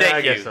like.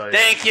 Thank you. So, yeah.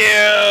 Thank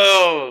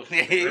you.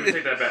 Let me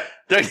take that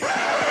back.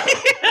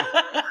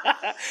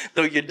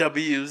 Throw your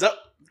W's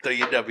up. Throw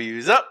your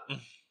W's up.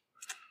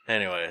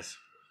 Anyways.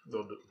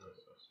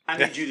 I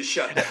need you to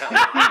shut the hell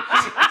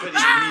up for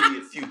the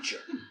immediate future.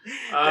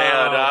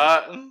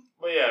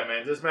 But yeah,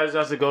 man, just Magic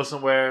Johnson go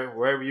somewhere,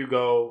 wherever you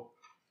go.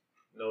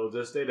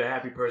 Just stay the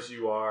happy person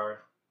you are.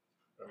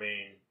 I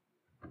mean,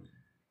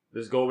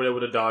 just go over there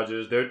with the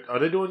Dodgers. Are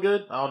they doing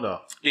good? I don't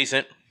know.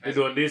 Decent. They're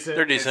doing decent?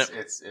 They're decent.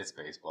 It's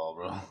baseball,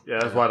 bro. Yeah,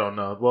 that's why I don't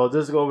know. Well,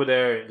 just go over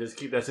there and just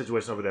keep that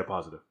situation over there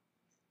positive.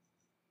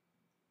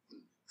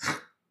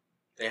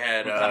 They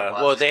had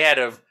they had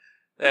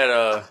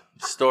a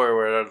story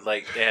where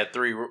like they had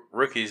 3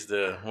 rookies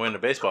to win the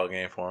baseball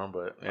game for them,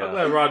 but yeah. I'm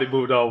glad Roddy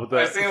moved on with that.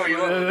 I see what you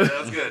want with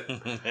that.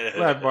 That's good.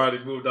 Glad Roddy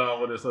moved on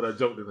with it so that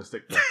joke didn't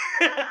stick there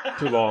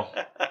too long.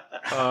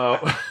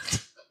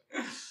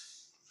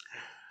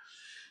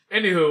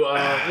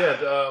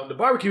 Anywho, the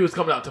barbecue is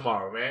coming out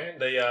tomorrow, man.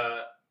 They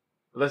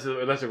unless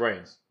it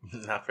rains.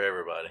 Not for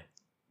everybody.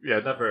 Yeah,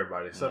 not for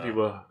everybody. Some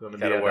people are going to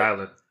be Gotta at the work.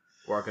 island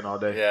working all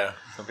day. Yeah,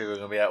 some people are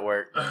gonna be at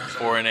work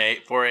 4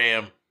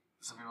 a.m.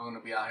 Some people are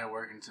gonna be out here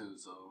working too,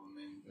 so I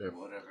mean,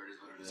 whatever it is,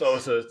 what it is.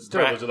 So it's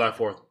terrible July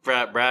 4th.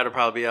 Brad will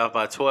probably be off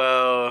by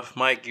 12.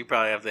 Mike, you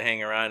probably have to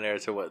hang around there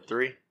till what,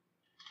 3?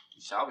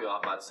 Shall be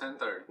off by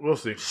 10:30. We'll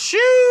see.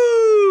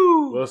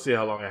 Shoo! We'll see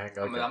how long I hang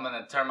out I'm there.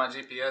 gonna turn my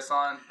GPS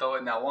on, throw it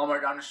in that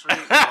Walmart down the street,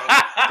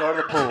 go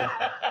to the pool.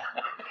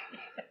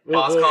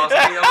 Boss calls me.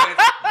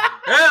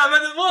 I'm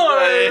at the pool.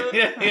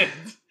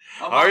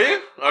 Are you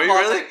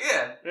really?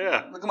 Yeah.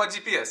 Yeah. Look at my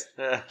GPS.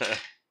 We'll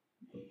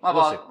My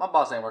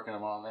boss ain't working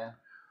tomorrow, man.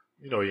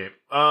 You know he ain't.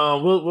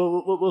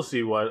 We'll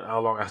see how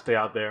long I stay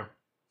out there.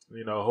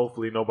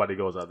 Hopefully nobody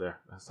goes out there.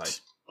 That's like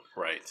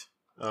Right.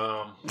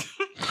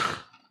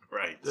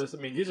 Right. Just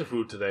get your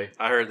food today.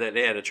 I heard that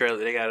they had a trailer.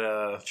 They got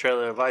a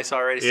trailer of ice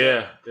already.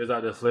 Yeah, there's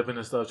out there flipping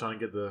and stuff, trying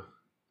to get the.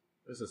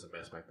 This is a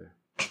mess back there.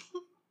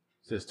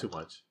 It's just too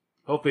much.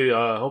 Hopefully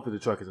the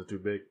truck isn't too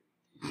big.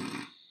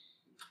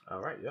 All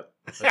right. Yep.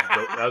 That's a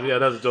joke.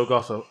 That's a joke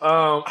also.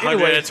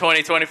 Anyway,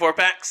 120, 24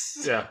 packs.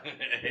 Yeah.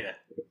 Yeah.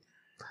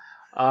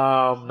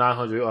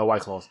 900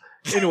 White Claws.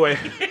 Anyway,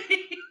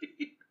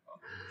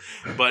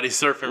 Buddy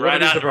surfing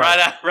Wouldn't be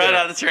surprised. right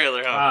out of the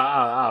trailer,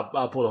 huh?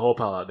 I'll pull the whole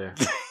pile out there.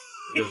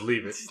 Just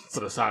leave it.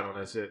 Put a sign on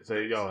that shit.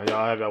 Say, y'all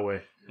have that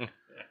way.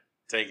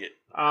 Take it.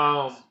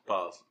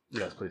 Pause.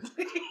 Yes, please.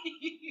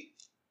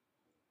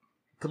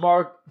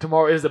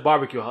 Tomorrow is the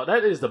barbecue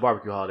holiday. That is the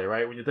barbecue holiday,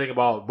 right? When you think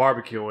about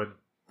barbecuing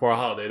for a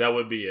holiday, that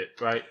would be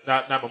it, right?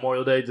 Not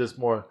Memorial Day, just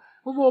more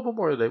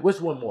Memorial Day. Which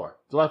one more?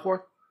 July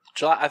 4th?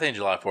 I think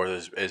July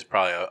 4th is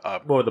probably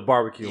More the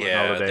barbecue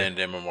holiday.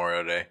 than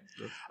Memorial Day.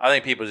 I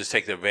think people just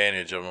take the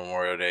advantage of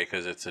Memorial Day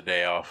because it's a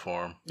day off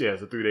for them. Yeah,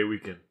 it's a 3-day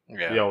weekend.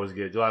 Yeah. You always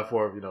get July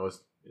 4th. It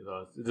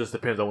just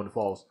depends on when it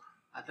falls.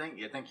 I think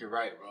you're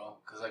right, bro.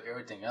 Because like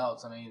everything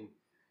else, I mean,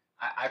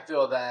 I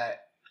feel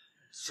that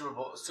Super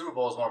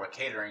Bowl is more of a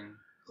catering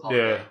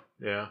holiday.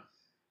 Yeah.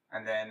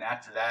 And then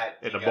after that,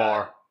 In the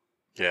bar.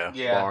 Yeah.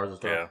 Bars and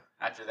stuff. Yeah.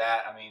 After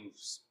that, I mean,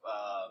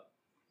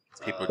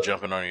 People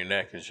jumping on your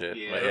neck and shit.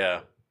 Yeah. But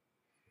yeah.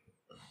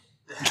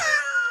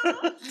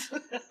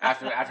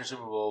 after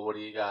Super Bowl, what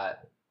do you got?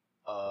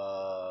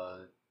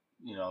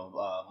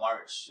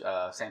 March,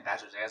 St.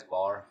 Patrick's Day, that's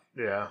bar.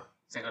 Yeah.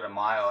 Cinco de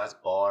Mayo, that's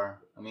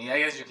bar. I mean, I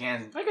guess you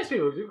can. I guess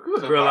people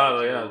could grill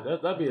out. Yeah,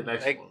 that'd be a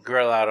nice They one.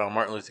 grill out on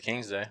Martin Luther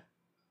King's Day.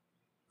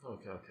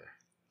 Okay.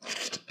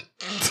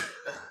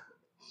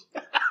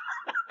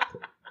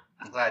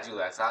 I'm glad you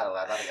laughed. I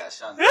thought I got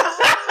shunned.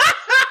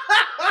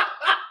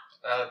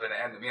 That would have been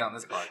the end of me on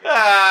this podcast.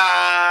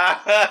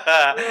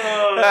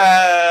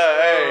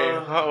 Hey,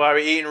 while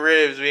we eating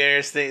ribs, we in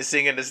here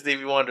singing the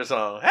Stevie Wonder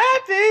song.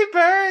 Happy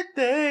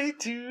birthday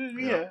to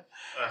you.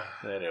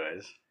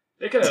 Anyways.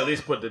 They could at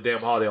least put the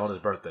damn holiday on his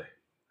birthday.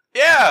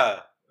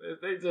 Yeah.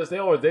 They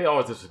always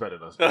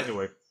disrespected us. But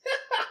anyway.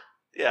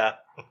 Yeah.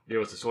 It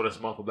was the shortest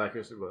month of Black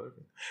History, but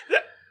okay.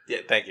 Yeah,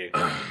 thank you.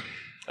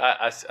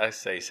 I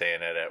say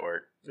saying that at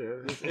work.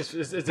 Yeah, it's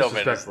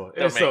disrespectful.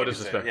 It's so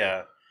disrespectful.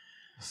 Yeah.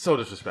 So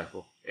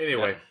disrespectful.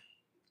 Anyway.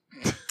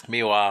 Yeah.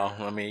 Meanwhile,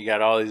 I mean, you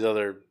got all these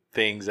other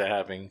things that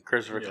happen.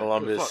 Christopher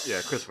Columbus.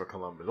 Yeah, Christopher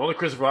Columbus. The only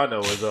Christopher I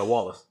know is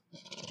Wallace.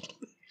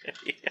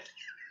 Yeah.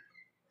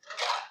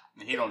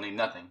 He don't need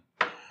nothing.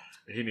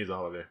 He needs a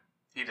holiday.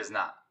 He does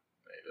not.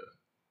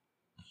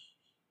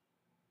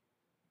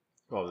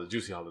 Oh, the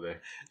juicy holiday.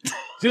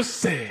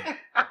 Juicy.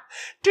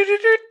 Hey.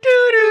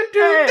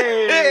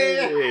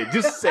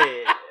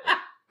 Juicy.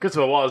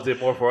 Christopher Wallace did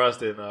more for us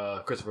than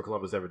Christopher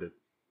Columbus ever did.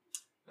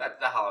 That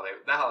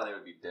holiday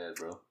would be dead,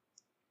 bro.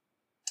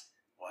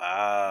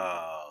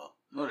 Wow.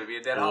 Would it be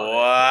a dead holiday?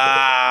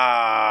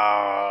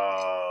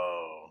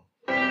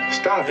 Wow.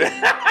 Stop it.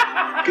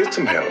 Get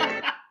some help.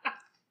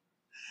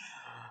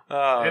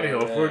 Oh,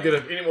 Anyhow, if we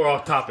get any more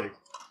off topic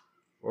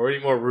or any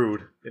more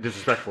rude and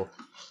disrespectful,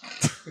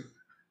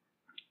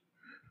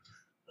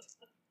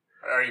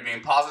 Are you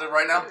being positive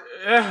right now?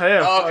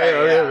 yeah. Okay,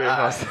 yeah, yeah.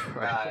 yeah,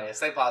 All right,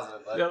 stay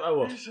positive, bud. yeah, I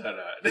will. Shut up.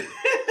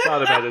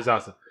 Shout out to Magic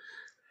Johnson.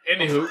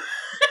 Anywho,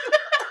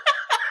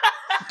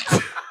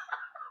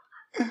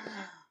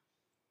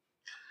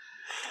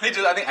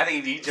 I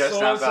think he just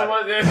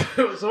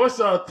so what's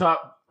our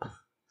top?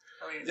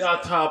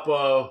 Y'all top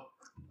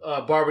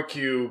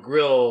barbecue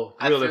grilling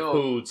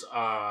foods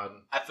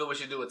on. I feel we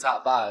should do a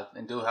top 5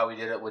 and do how we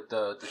did it with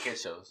the kid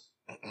shows.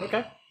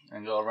 Okay.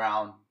 And go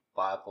around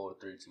 5, 4,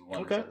 3, 2,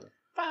 1. Okay. etc.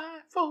 5,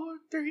 4,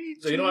 3,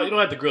 2. So you don't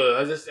have to grill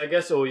it. I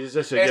guess so. You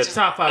just your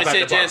top 5 Is at it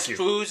the just barbecue.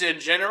 foods in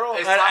general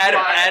It's at top a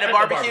five at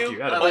barbecue, the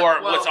barbecue,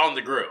 or well, what's on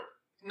the grill?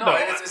 No, No,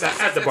 it's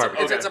at the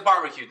barbecue. It's a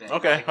barbecue thing.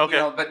 Okay, okay.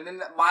 You know, but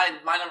then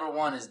my number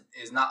 1 is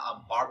not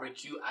a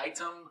barbecue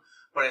item,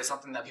 but it's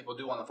something that people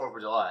do on the 4th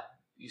of July.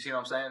 You see what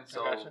I'm saying?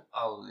 So gotcha.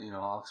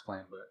 I'll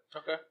explain, but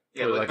Okay.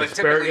 yeah, Like but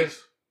typically,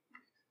 asparagus.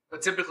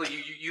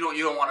 you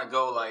don't want to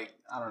go like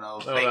I don't know.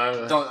 No,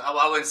 Baked,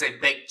 I wouldn't say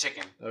baked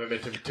chicken. I've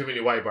been too many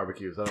white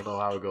barbecues. I don't know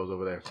how it goes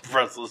over there.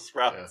 Brussels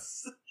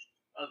sprouts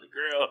on the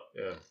grill.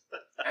 Yeah,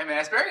 Hey man,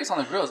 asparagus on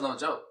the grill is no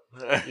joke.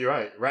 you're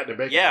right. Right in the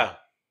bacon. Yeah.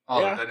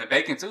 Oh, Yeah. and the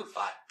bacon too,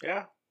 fire.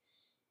 Yeah.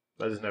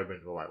 I just never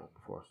been to a white one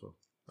before, so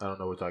I don't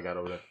know what y'all got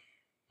over there.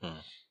 Hmm.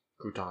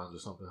 Croutons or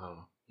something. I don't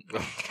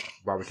know.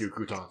 Barbecue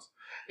croutons.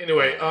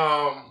 Anyway,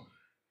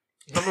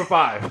 number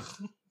 5.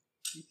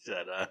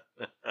 Shut up.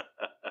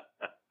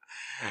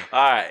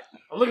 All right.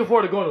 I'm looking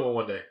forward to going to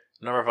one day.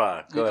 Number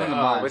 5. Go You ahead. come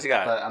to mine, What you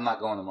got? But I'm not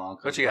going tomorrow.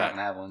 'Cause What you we're got? not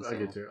gonna have one. I So.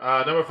 get you.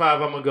 Number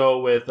 5, I'm gonna go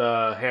with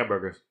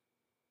hamburgers.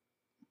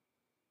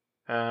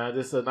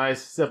 Just a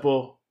nice,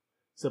 simple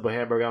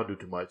hamburger. I don't do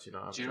too much, you know.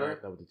 I'm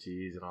Cheeseburger? not with the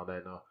cheese and all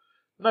that. No,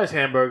 nice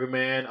hamburger,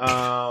 man.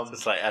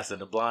 It's like asking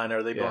the blind,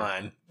 are they Yeah.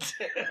 blind?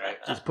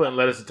 Just putting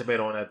lettuce and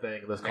tomato on that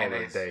thing. Let's call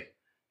Mayonnaise. it a day.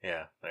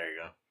 Yeah, there you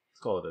go. Let's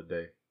call it a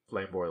day.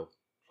 Flame broiled,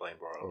 Flame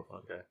broiled.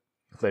 Okay.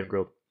 flame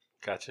grilled.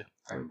 Gotcha.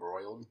 I'm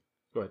broiled.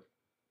 Go ahead.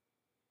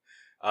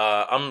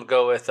 I'm going to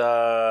go with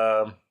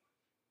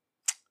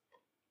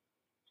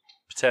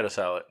potato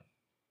salad.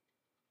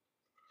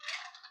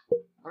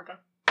 Okay.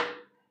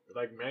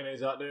 Like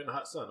mayonnaise out there in the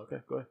hot sun.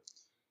 Okay, go ahead.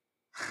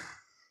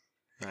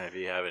 If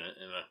you have it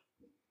in a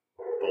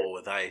bowl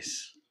with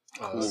ice.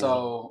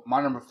 So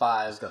my number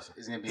 5 Disgusting.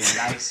 is gonna be a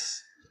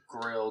nice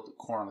grilled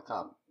corn on the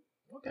cob.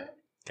 Okay.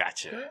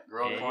 Gotcha. Okay.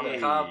 Grilled corn on Hey.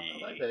 the cob. I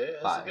like that.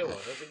 That's Five. a good one.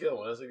 That's a good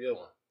one. That's a good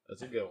one.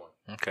 That's a good one.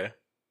 Okay.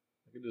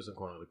 I can do some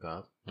corn on the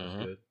cob. That's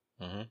Mhm. good.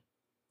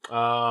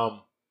 Mm-hmm.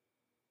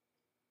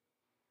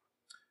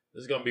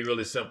 This is gonna be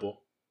really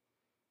simple.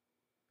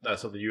 Not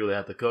something you really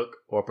have to cook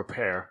or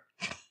prepare.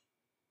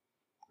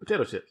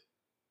 Potato chips.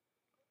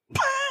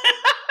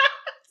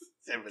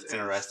 It's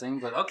interesting,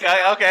 but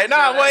Okay.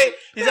 No, wait.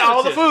 These are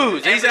all the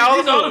foods. These are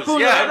all the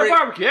foods. Yeah, Yeah. every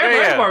barbecue. Every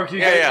yeah. barbecue.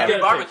 Yeah, yeah. every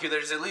You barbecue,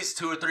 there's at least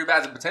 2 or 3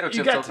 bags of potato You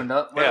chips got to. opened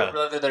up. Yeah.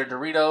 Whether they're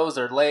Doritos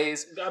or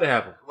Lay's, gotta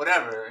have them.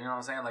 whatever. You know what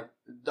I'm saying? Like,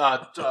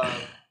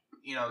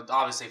 you know,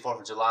 obviously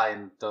 4th of July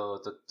and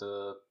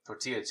the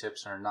tortilla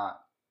chips are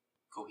not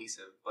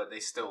cohesive, but they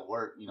still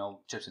work. You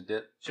know, chips and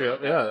dip. Sure.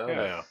 Yeah.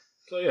 Yeah.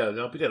 So yeah,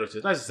 potato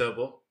chips. Nice and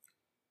simple.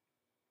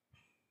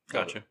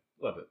 Gotcha.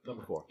 Love it.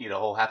 Number 4. Eat a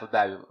whole half a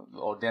bag,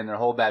 or dinner, a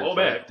whole bag. Whole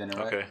before bag. dinner,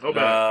 right? Okay. No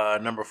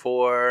bad. Number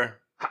 4.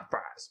 Hot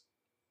fries.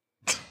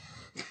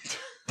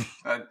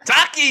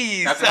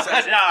 Takis.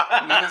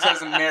 Nothing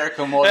says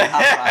America more than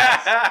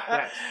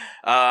hot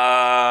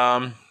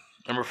fries.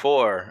 Number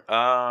 4.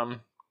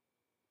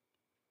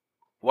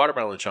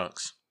 Watermelon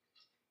chunks.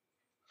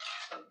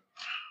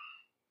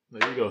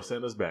 There you go.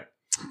 Send us back.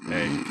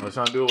 Hey, I was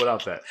trying to do it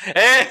without that.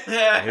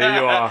 Here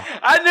you are.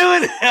 I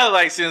knew it.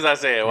 Like as soon as I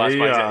say it, watch Here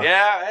my you tail. are.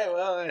 Yeah. Hey,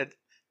 well,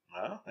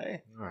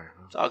 hey, All right.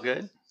 it's all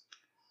good.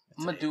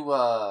 I'm gonna do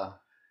a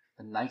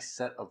nice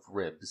set of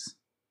ribs.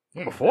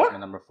 Number That's 4. my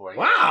number 4.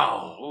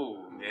 Wow.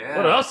 Ooh, yeah.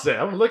 What an upset.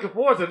 I'm looking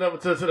forward to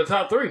the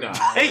top 3 now.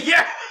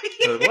 Yeah.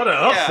 What an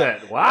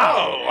upset.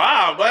 Wow. Oh,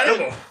 wow, buddy.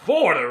 Number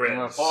 4 the ribs.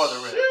 Number 4 the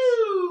ribs.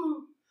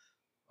 Shoo.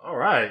 All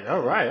right. All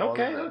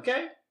Okay. the ribs.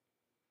 Okay.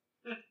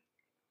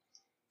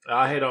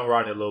 I hate on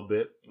Rodney a little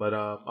bit, but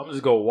I'm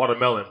just go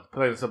watermelon.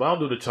 Plain and simple. I don't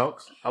do the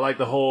chunks. I like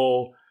the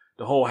whole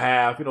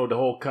half. You know, the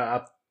whole cut.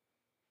 I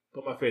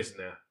put my face in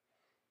there.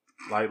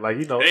 Like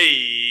you know,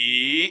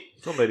 Hey.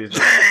 some ladies,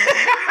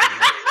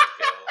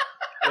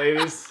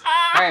 ladies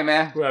Hey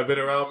man, who have been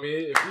around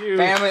me. If you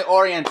family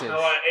oriented. how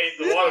I ate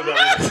the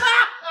watermelon.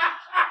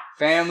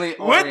 Family With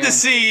oriented. the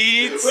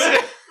seeds.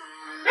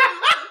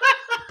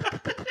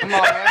 Come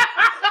on, man.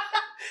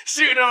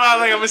 Shooting them out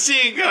like a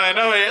machine gun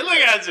over here. Look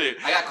at you.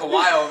 I got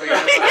Kawhi over here.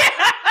 Like,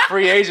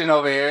 free agent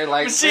over here.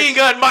 Like Machine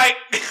gun Mike.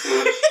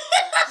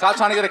 Stop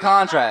trying to get a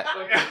contract.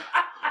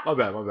 My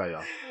bad,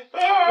 y'all.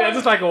 Yeah,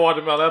 just like a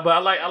watermelon, but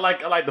I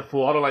like the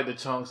full. I don't like the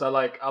chunks. I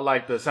like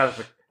the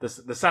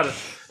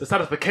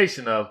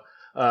satisfaction of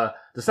the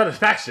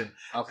satisfaction.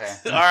 Okay.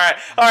 All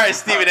right,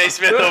 Stephen A.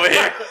 Smith over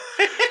here.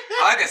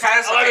 I like the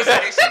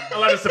satisfaction. I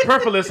like the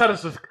superfluous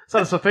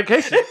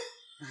satisfaction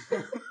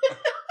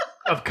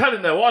of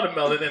cutting that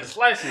watermelon in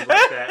slices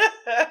like that,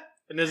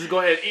 and then just go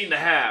ahead and eat in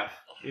half.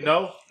 You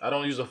know, I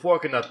don't use a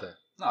fork or nothing.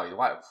 No, your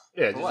wife.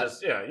 Yeah,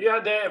 yeah.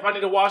 Dad, if I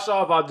need to wash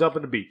off, I'll jump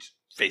in the beach.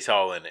 Face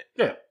all in it.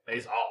 Yeah,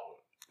 it's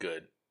all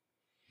Good.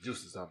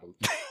 juices. I believe.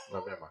 No,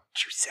 never mind.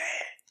 Juicy.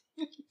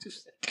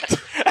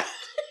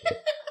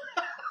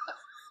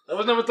 That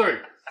was number 3.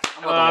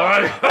 I'm All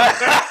right.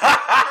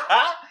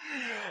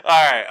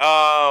 All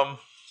right.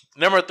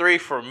 Number 3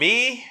 for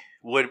me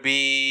would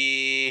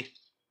be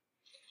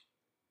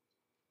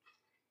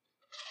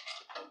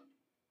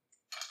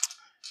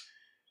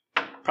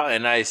probably a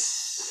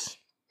nice,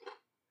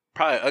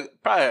 probably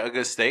a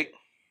good steak.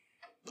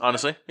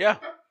 Honestly, yeah.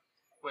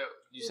 Wait,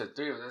 you said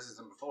 3, or this is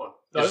number 4?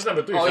 No, this is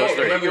number 3. Oh, so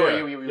yeah, remember,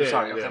 you.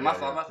 Sorry. yeah, Okay, yeah, my yeah,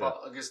 fault. yeah. My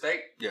fault. A good steak.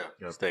 Yeah,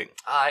 steak.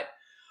 All right.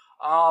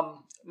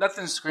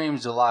 Nothing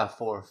screams July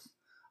 4th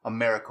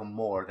America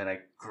more than a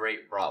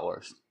great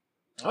bratwurst.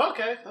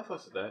 Okay, I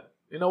fucks with that.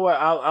 You know what?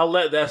 I'll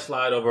let that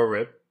slide over a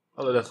rib.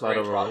 I'll let that slide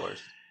over a rib.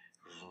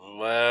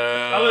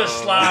 Well, I'll let it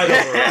slide over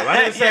a rib. I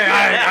didn't say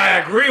I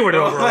agree with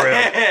over a rib.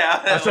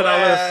 I said I'll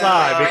let it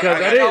slide because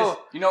that is.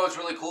 You know what's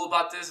really cool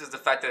about this is the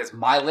fact that it's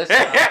my list.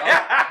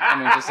 I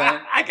mean, just saying.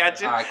 I got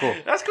you. All right, cool.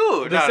 That's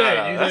cool. Just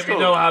saying, you that's let me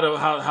know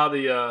how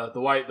the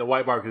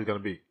white barbecue is gonna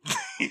be.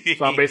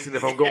 So I'm basing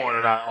if I'm going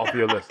or not off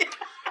your list.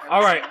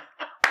 All right.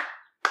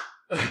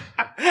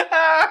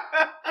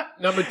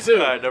 Number 2. All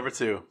right, number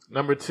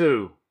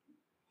 2.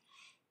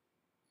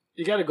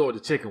 You got to go with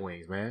the chicken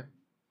wings, man.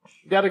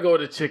 You got to go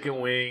with the chicken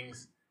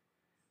wings.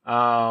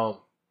 Yeah.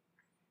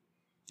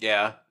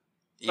 Yeah.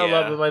 I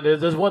love it, man.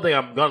 There's one thing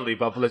I'm gonna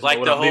leave off. Like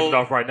what I'm leaving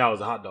off right now is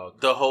a hot dog.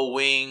 The whole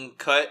wing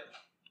cut,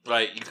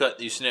 like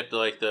you snip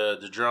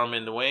the drum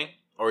in the wing,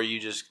 or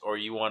you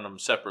want them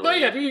separately. No,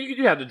 yeah,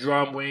 you have the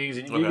drum wings,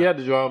 and you have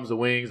the drums, the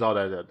wings, all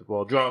that.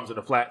 Well, drums and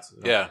the flats.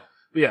 You know. Yeah.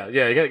 But yeah,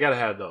 you gotta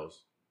have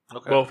those.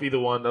 Okay. Both, either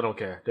one, I don't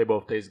care. They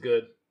both taste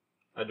good.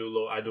 I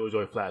do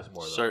enjoy flats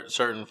more.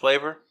 Certain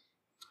flavor.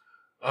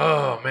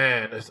 Oh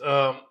man, it's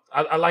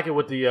I like it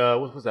with the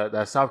what was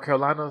that South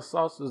Carolina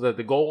sauce? Is that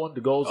the gold one? The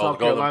gold South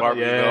Carolina?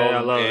 Barbecue. Yeah, I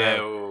love that.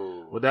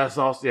 Ooh. With that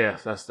sauce,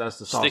 yes, that's the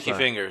sauce. Sticky side.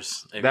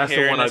 fingers. If That's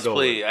you're the one I this go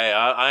plea, with. hey,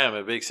 I am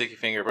a big sticky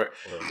finger. But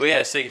we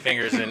had sticky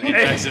fingers in Hey,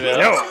 Jacksonville.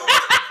 yo.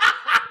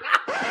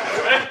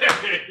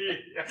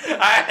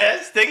 I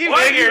had sticky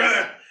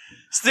fingers.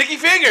 Sticky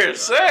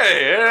fingers.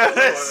 Hey.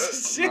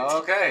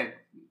 Okay.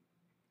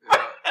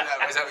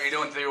 Is that what you're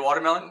doing through your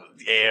watermelon?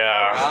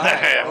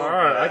 Yeah. All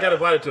right, I got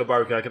invited to a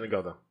barbecue. I couldn't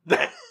go though.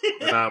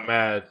 And I'm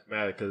mad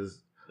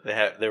because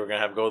They were gonna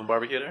have golden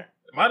barbecue there.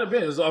 it might have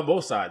been. It's on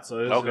both sides, so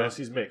it's, Okay.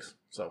 She's mixed.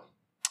 So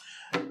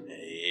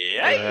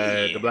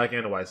Yeah. the black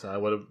and the white side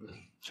would have.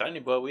 Shiny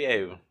boy, we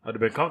able. I'd have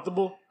been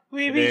comfortable.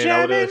 We And be then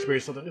I would have jamming.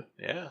 experienced something new.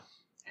 Yeah.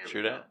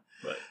 True that.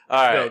 But All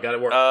right. still, got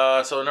it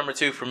work. So number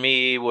 2 for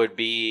me would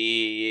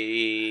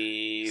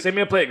be. Send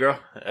me a plate, girl.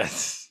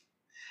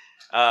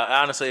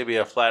 Honestly, it'd be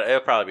a flat.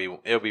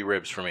 It'll be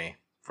ribs for me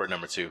for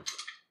number 2.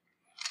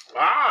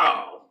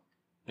 Wow.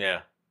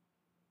 Yeah.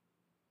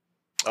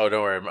 Oh,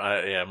 don't worry.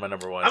 My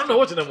number 1. I don't know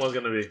what your number one's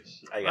gonna be.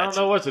 I I don't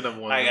know what your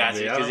number one. I got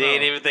you because you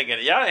ain't even thinking.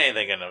 Y'all ain't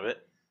thinking of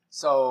it.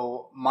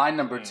 So my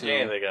number You ain't 2,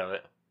 thinking of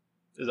it.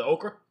 Is it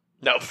okra?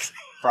 No.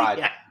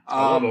 fried.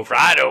 I love okra.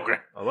 Fried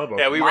okra. I love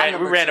okra. Yeah, we My ran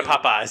number to 2.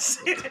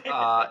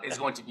 Popeyes. Is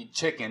going to be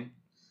chicken.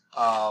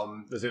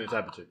 There's any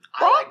type of chicken.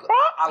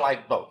 I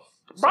like both.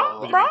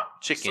 So,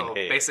 Chicken so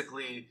head.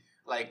 basically,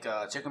 like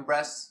chicken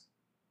breasts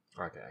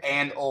Okay.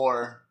 and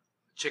or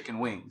chicken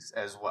wings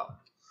as well.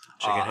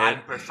 Chicken I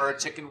head. prefer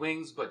chicken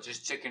wings, but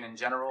just chicken in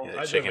general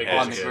Yeah, I chicken do make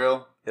on heads. the good.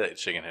 grill. You like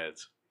chicken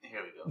heads.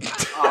 Here we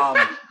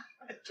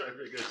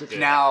go.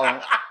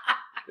 Now,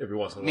 Every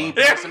once in a me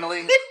while.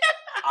 personally,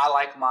 I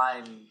like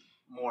mine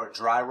more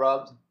dry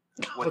rubbed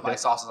with my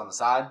sauces on the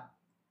side.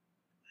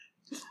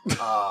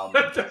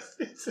 But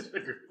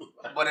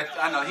if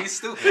I know he's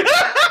stupid.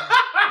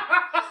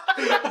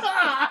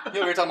 Yeah,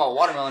 we were talking about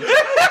watermelon.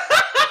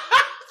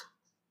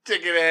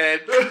 Chicken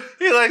head.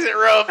 He likes it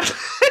rubbed.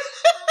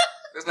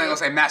 This man gonna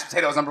say mashed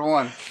potatoes number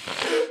 1.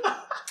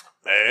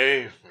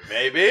 Hey,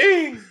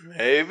 maybe.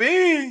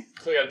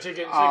 So you got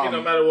chicken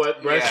no matter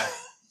what. Breast. Yeah.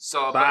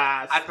 So but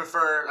Thighs. I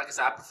prefer, like I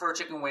said, I prefer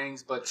chicken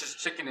wings, but just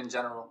chicken in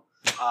general.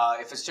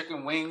 If it's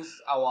chicken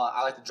wings, I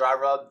like the dry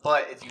rub.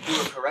 But if you do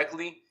it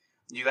correctly,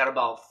 you got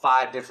about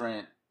 5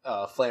 different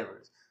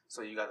flavors.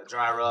 So you got the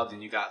dry rub,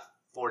 and you got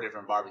 4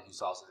 different barbecue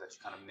sauces that you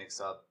kind of mix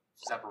up,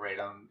 separate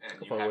them, and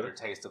you fuck have with your it.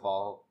 taste of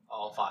all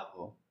 5 of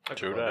them. I can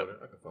True fuck that. with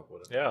it. I can fuck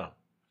with it. Yeah.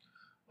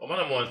 Well, my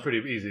number one's pretty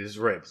easy. It's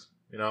ribs.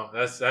 You know,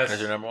 that's That's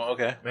your number 1?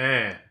 Okay.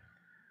 man.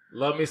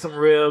 Love me some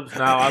ribs.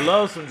 Now I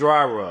love some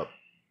dry rub.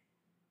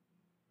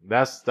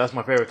 That's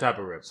my favorite type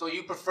of rib. So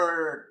you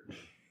prefer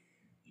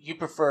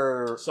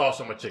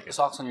Sauce on my chicken.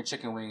 sauce on your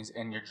chicken wings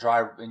and your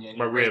dry and your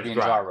My ribs ribs being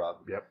dry. dry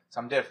rub. Yep.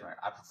 So I'm different.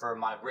 I prefer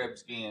my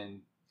ribs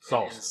being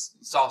Sauce.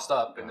 sauced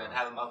up, and then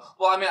have them up.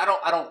 Well, I mean,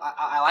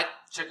 I like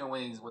chicken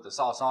wings with the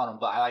sauce on them,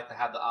 but I like to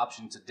have the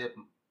option to dip.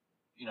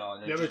 You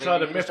know, You ever tried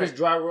the Memphis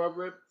dry rub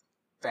rib?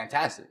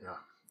 Fantastic.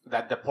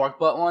 Yeah. The pork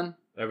butt one.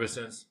 Ever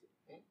since.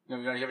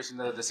 You ever seen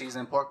the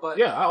seasoned pork butt?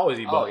 Yeah, I always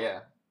eat butt. Oh yeah.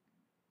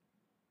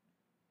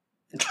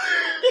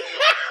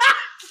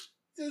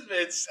 This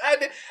bitch.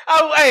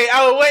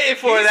 I was waiting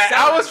for He's that.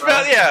 selling, I was bro.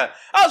 I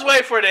was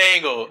waiting for the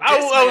angle. I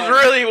was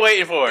really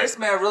waiting for it. This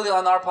man really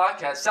on our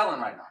podcast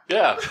selling right now.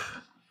 Yeah.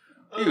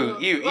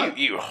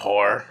 You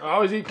whore. I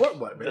always eat pork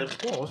butt, man.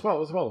 Come on, what's wrong?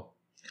 What's wrong?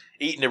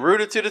 Eating the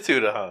rooter to the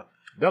tutor, huh?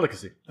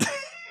 Delicacy.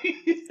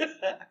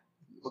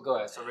 But go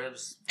ahead. So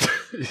ribs.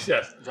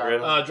 Yes. Dry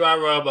rub. Dry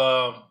rub.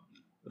 I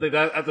think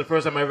that's the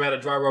first time I ever had a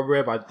dry rub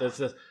rib.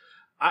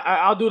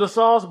 I'll do the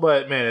sauce,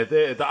 but man, if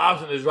the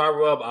option is dry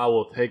rub, I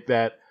will take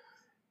that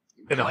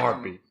in a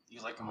heartbeat. You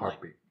like them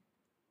Heartbeat. like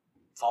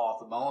fall off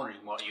the bone, or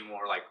you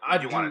more like I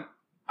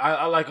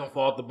like them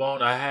fall off the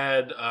bone. I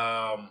had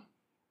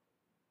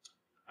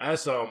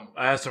some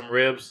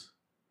ribs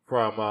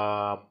from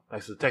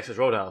actually Texas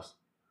Roadhouse.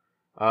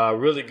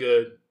 Really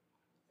good,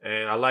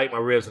 and I like my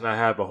ribs, and I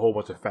have a whole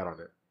bunch of fat on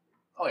it.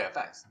 Oh yeah,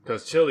 facts.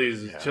 Because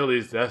Chili's,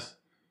 that's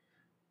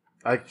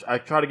I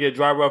try to get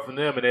dry rub from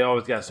them, and they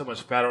always got so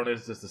much fat on it.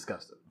 It's just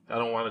disgusting. I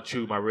don't want to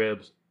chew my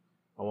ribs.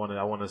 I want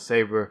to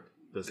savor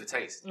The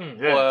taste.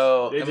 Yeah.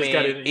 Well, They I just mean,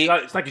 got it.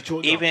 It's like you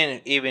chewing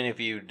gum. even if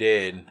you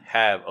did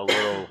have a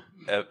little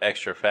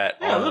extra fat,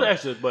 Yeah, a on little them.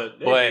 extra, but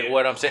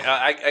What I'm saying,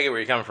 I get where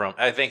you're coming from.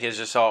 I think it's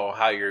just all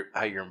how you're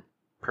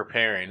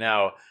preparing.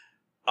 Now,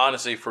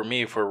 honestly, for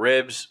me, for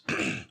ribs,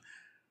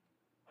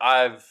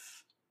 I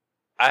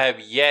have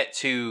yet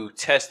to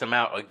test them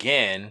out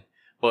again.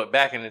 But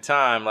back in the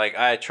time, like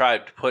I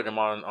tried putting them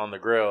on the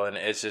grill, and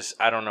it's just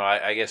I don't know.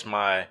 I guess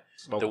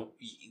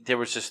it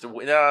was just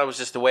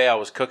the way I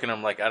was cooking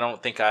them. Like I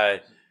don't think I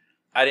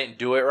didn't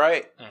do it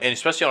right, and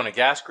especially on a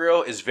gas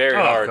grill, it's very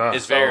hard. God.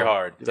 It's very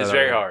hard. Get It's out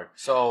very of here. hard.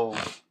 So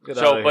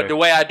But the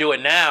way I do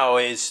it now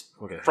is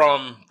Okay.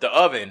 from the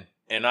oven,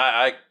 and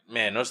I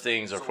man, those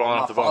things are what falling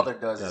off the my bone. father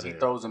does is he Yeah.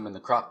 throws them in the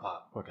crock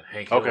pot Fucking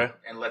Hank. Okay. Hill.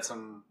 and lets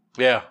them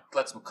Yeah.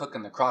 cook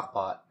in the crock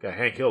pot. Got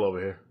Hank Hill over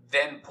here.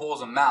 Then pulls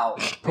them out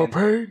and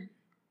Propane.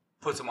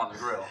 puts them on the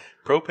grill.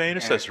 Propane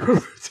accessory.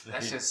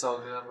 That shit's so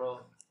good, bro.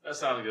 That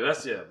sounds good.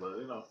 That's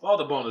but fall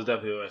the bone is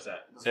definitely where it's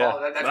at. Yeah.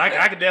 That's But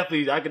I can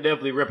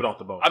definitely rip it off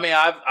the bone. I mean,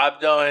 I've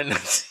done.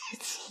 Stop.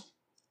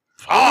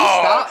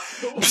 Oh.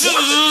 Jesus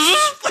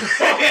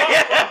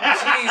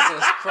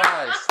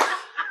Christ.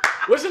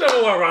 What's the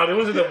number one, Ronnie?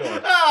 What's the number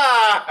one?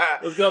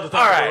 Let's go to the top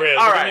All of right. the red.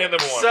 All Give me right. a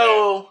number one.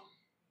 So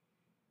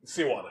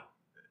Seawater.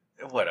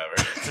 whatever.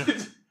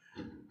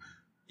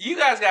 You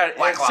guys got it.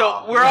 White So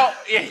Claw. we're all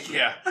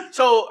yeah.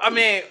 So I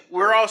mean,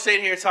 we're all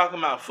sitting here talking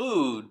about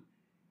food,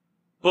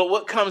 but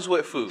what comes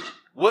with food?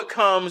 What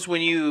comes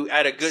when you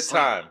at a good Sleep.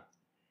 time?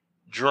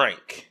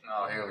 Drink.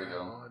 Oh, here we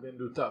go. I didn't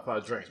do top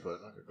 5 drinks, but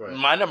okay, go ahead.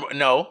 My number.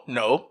 No.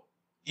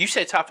 You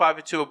said top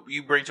 5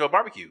 you bring to a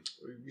barbecue.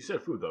 You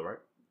said food though, right?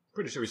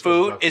 Pretty sure we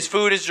Food spoke is about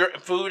food is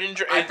food and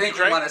drink. I think we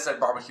drink. might have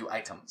said barbecue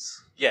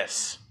items.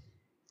 Yes.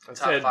 I Top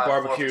said 5 4th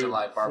of barbecue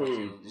July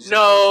barbecue. food. You said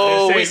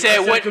No, I we said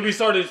what?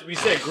 Because we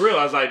said grill.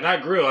 I was like,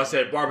 not grill. I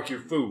said barbecue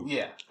food.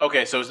 Yeah.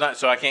 Okay, so it's not.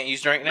 So I can't use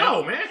drink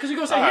now. No, man, because you're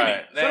going to say All Henny.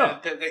 right. Shut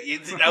up.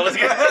 That was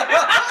good.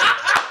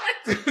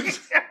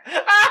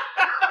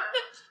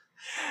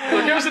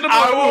 Well, give us a number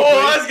I one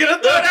food, was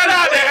gonna throw that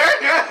out there.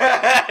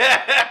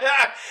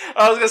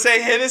 I was gonna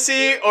say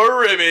Hennessy or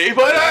Remy,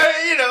 but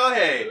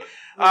hey, please.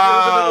 Give us a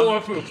number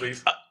one food,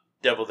 please.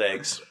 deviled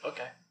eggs.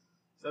 Okay.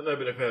 I've never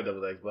been a fan of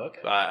deviled eggs, but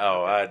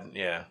okay.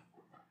 Yeah.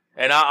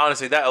 And I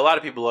honestly, that a lot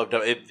of people love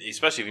double,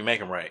 especially if you make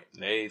them right.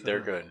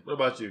 They're good. What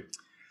about you?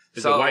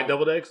 Is So- it white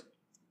deviled eggs?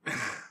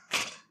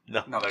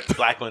 No, No, they're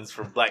black ones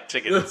from black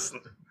chickens.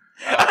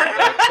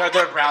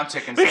 They're brown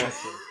chickens.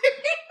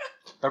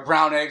 They're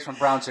brown eggs from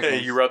brown chickens.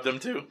 Hey, you rub them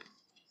too.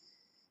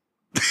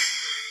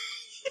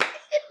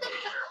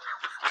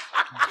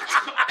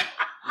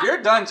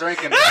 You're done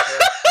drinking.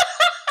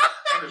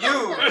 And you,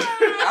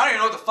 I don't even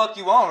know what the fuck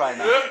you on right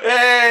now.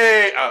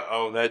 Hey,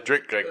 that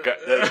drink,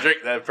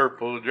 that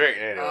purple drink.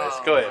 Anyways,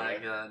 go ahead. My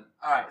Man. God.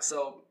 All right,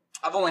 so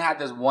I've only had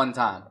this one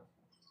time,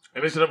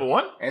 And it's number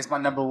one? and it's my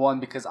number one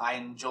because I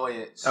enjoy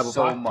it Apple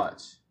so pie?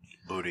 much.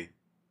 Booty.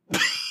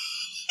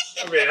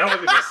 I mean, that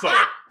wasn't even subtle.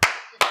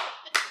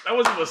 That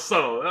wasn't even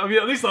subtle. I mean,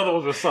 at least the other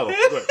ones were subtle.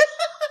 Go ahead.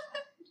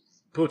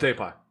 Pute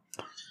pie.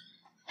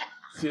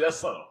 See, that's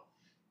subtle.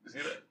 See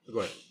that? Go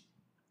ahead.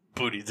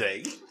 Booty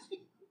egg.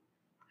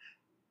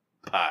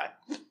 Pie.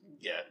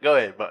 Yeah, go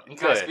ahead, but go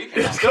Guys, ahead.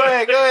 speaking of- Go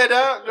ahead,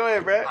 dog. Go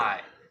ahead, Brad. All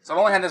right, so I've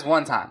only had this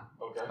one time,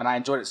 Okay. and I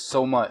enjoyed it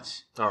so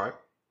much All right.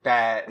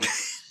 that,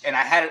 and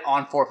I had it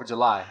on 4th of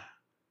July,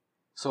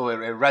 so it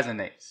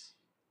resonates.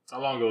 How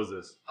long ago was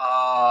this?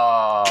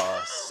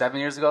 7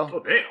 years ago? Oh,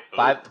 damn.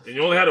 5? And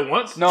you only had it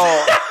once? No,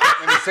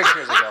 maybe 6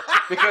 years ago.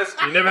 Because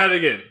You never had it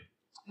again?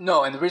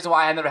 no, and the reason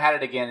why I never had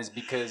it again is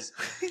because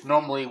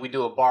normally we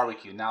do a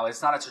barbecue. Now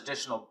it's not a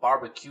traditional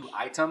barbecue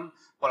item,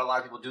 but a lot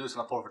of people do this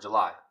on the 4th of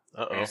July.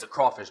 And Uh-oh. it's a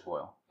crawfish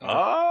boil. Oh.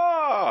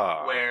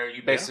 Ah. where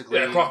you basically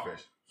Yeah,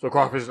 crawfish. So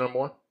crawfish is number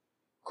one?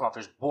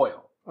 crawfish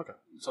boil. Okay.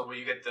 So where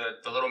you get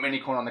the little mini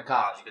corn on the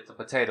cob, you get the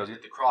potatoes, you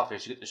get the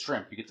crawfish, you get the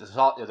shrimp, you get the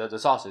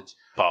sausage.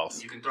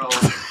 Pause. You can throw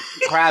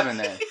crab in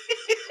there.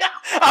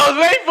 I was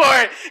waiting for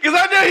it because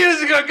I knew he was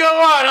going to go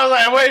on. I was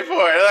like, wait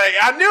for it. Like,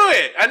 I knew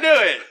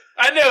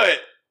it.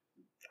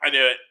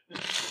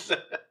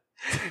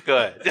 Go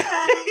ahead.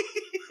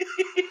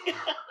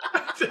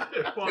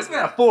 This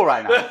man a fool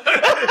right now.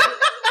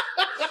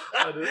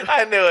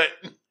 I knew it.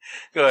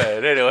 Go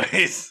ahead.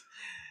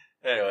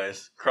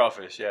 Anyways,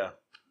 crawfish, yeah.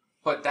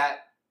 But that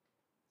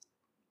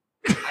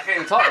I can't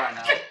even talk right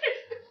now.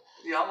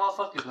 Y'all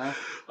motherfuckers, man.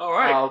 All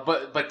right.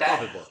 But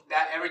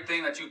that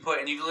everything that you put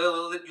and you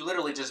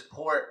literally just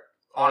pour it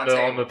on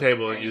the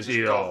table and you just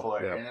eat it go all.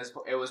 for it. Yeah. And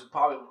it was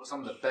probably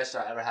some of the best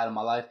shit I ever had in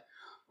my life.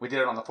 We did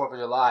it on the 4th of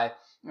July.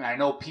 And I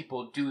know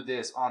people do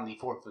this on the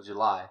 4th of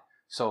July.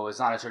 So it's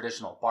not a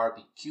traditional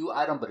barbecue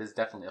item, but it's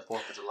definitely a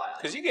 4th of July item.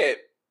 Because you get,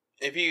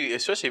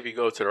 especially if you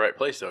go to the right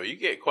place, though, you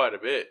get quite a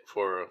bit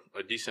for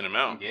a decent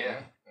amount. Yeah.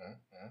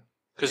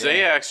 Because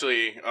they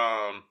actually,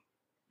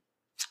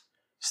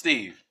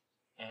 Steve,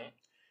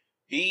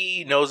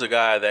 he knows a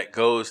guy that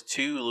goes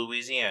to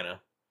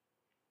Louisiana,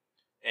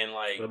 and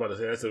like, I was about to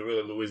say that's a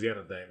really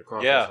Louisiana thing. The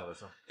crawfish. Yeah. Or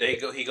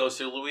something. he goes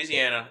to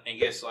Louisiana and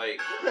gets like,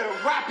 You better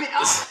wrap it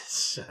up.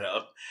 shut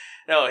up.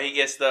 No, he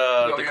gets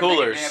the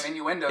coolers. Damn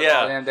innuendos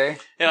Yeah. all damn day.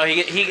 No, he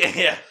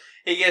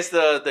gets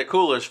the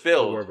coolers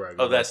filled Don't worry about it.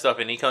 of that stuff,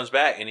 and he comes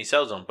back and he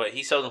sells them. But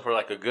he sells them for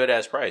like a good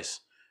ass price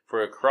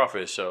for a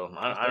crawfish. So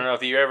I don't know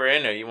if you're ever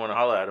in there, you want to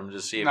holler at him,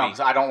 just see if No, he. 'cause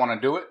I don't want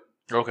to do it.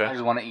 I Okay,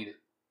 just want to eat it.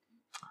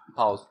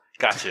 Pause.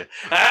 gotcha.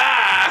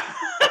 Ah!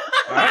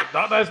 All right.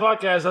 Dog Dice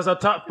Podcast. That's our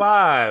top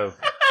 5.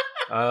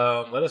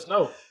 Let us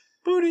know.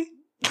 Booty.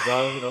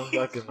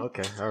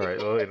 Okay. All right.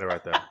 We'll end it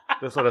right there.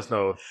 Just let us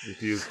know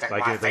if you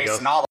like anything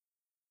else.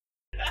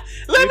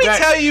 Let me back.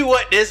 tell you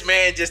what this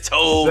man just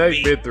told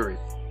me. Segment 3.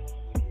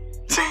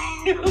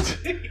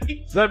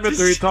 Segment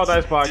 3. Talk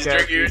Dice Podcast.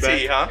 Just drink your Be back.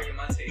 tea, huh?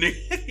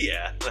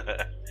 Yeah.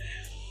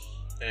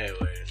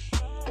 Anyways.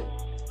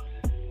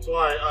 So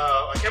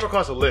I came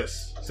across a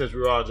list since we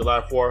were on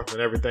July 4th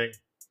and everything.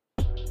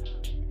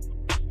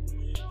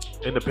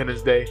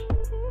 Independence Day,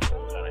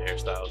 Kind of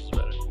hairstyles is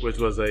better. which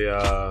was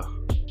a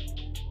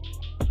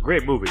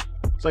great movie.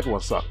 Second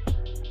one sucked.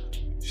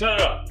 Shut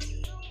it up.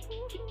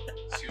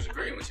 She was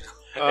agreeing with you.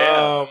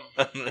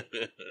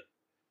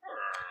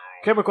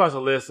 Came across a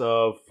list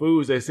of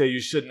foods they say you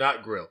should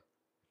not grill.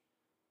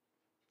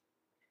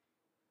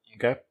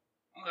 Okay.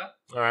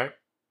 All right.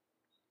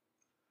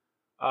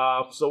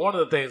 So one of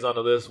the things on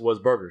the list was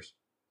burgers.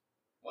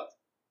 What?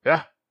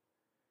 Yeah.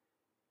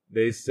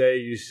 They say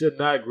you should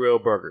not grill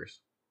burgers.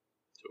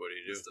 So what do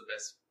you do? It's the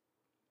best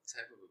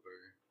type of a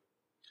burger.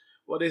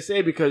 Well, they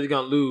say because you're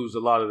gonna lose a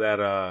lot of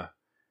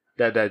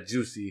that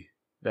juicy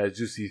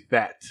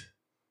fat.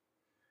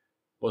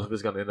 Most of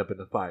it's gonna end up in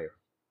the fire.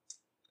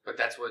 But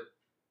that's what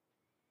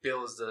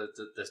builds the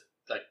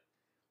like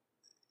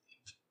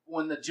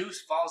when the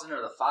juice falls into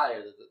the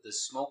fire, the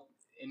smoke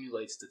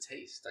emulates the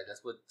taste. Like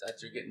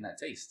that's you're getting that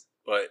taste.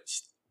 But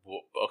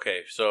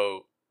okay,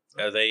 so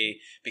are they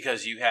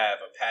because you have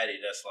a patty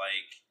that's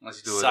like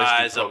Unless you do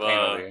size of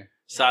propane over here.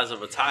 size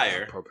of a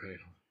tire. Propane.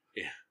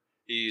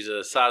 You use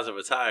a size of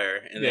a tire,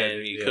 and then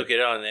you cook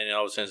it on, and then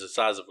all of a sudden it's the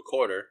size of a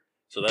quarter.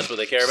 So that's what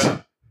they care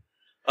about.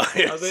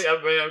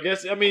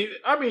 I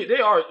mean, they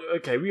are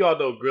okay. We all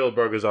know grilled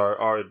burgers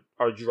are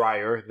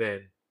drier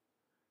than.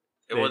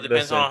 Well, it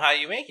depends on how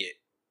you make it.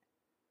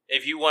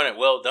 If you want it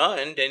well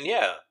done, then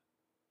yeah,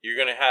 you're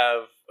gonna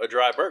have a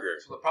dry burger.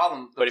 So the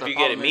problem, But if you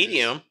get it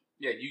medium,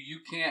 you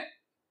can't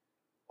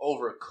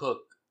overcook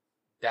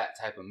that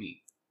type of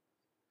meat.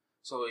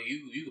 So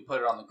you can put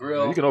it on the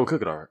grill. You can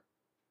overcook it, all right.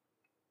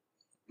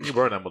 You can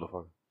burn that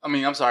motherfucker. I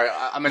mean, I'm sorry,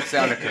 I meant to say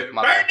undercook.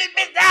 My burn bad. this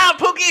bitch down,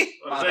 Pookie.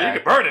 My You bad.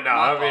 can burn it now.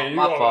 My I mean,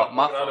 fault,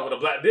 my you fault. with a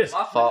black disc.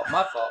 My fault.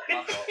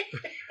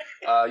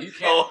 You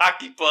can't. Oh,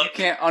 hockey You puck.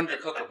 can't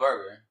undercook a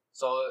burger.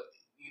 So,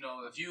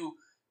 if you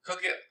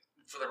cook it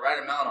for the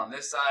right amount on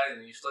this side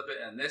and you flip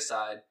it on this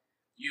side,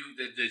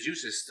 the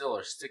juices still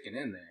are sticking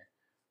in there.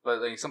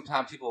 But like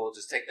sometimes people will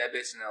just take that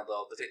bitch and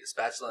they'll take the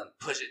spatula and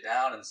push it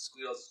down and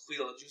squeeze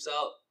all the juice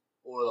out,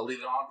 or they'll leave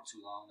it on for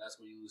too long. That's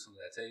where you lose some of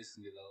that taste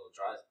and get a little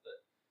dry.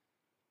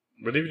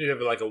 But even if you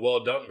have like a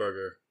well done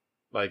burger,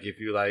 like if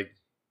you like,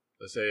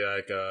 let's say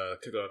like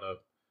cook it on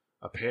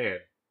a pan,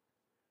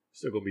 it's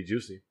still gonna be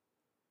juicy.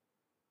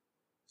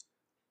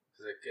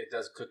 It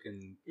does cook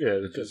in. Yeah,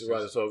 it's just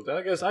right. So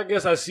I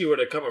guess I see where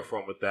they're coming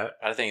from with that.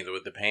 I think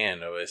with the pan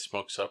though, it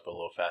smokes up a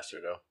little faster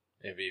though.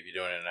 Maybe if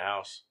you're doing it in the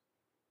house.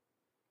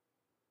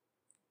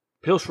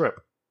 Peel shrimp.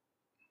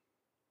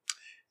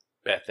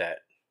 Bet that.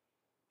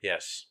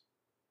 Yes.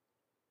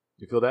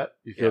 You feel that?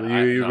 You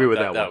agree with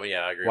that one? Yeah,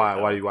 I agree. Why? With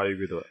that Why one. do you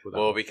agree with that?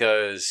 Well,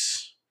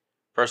 because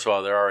first of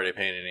all, they're already a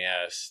pain in the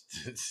ass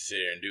to sit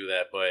here and do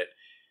that. But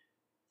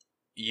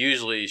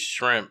usually,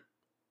 shrimp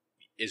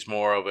is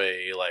more of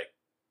a like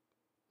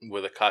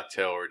with a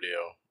cocktail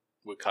ordeal.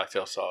 with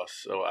cocktail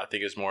sauce. So I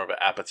think it's more of an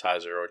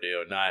appetizer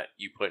ordeal, not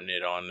you putting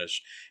it on this.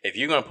 If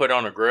you're gonna put it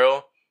on a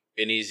grill,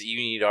 you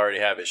need to already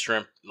have it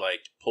shrimp like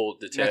pulled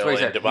the tail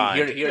and divine.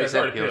 He already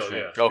said peeled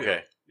shrimp. Yeah,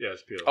 Okay. Yeah,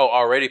 it's peeled. Oh,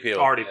 already peeled.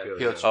 Already Yeah, peeled.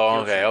 peeled. Yeah.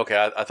 Oh, okay,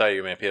 okay. I thought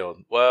you meant peeled.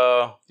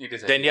 Well,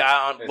 then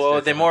yeah.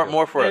 Then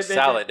more for a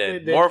salad.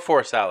 Then more for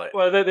a salad.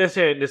 Well, they're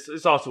saying this.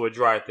 It's also a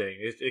dry thing.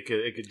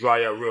 It could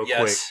dry out real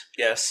quick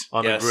Yes.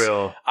 on the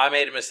grill. I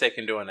made a mistake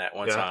in doing that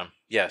one time.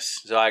 Yes,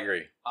 so I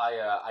agree.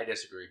 I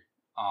disagree.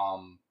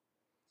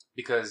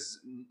 Because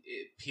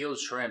peeled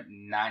shrimp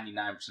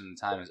 99% of the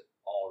time is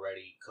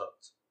already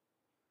cooked.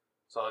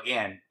 So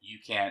again, you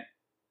can't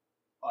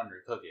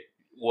undercook it.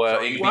 Well,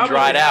 So it you can be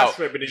dried out.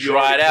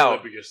 Dry it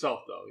out. It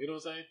yourself, though. You know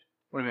what I'm saying?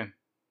 What do you mean?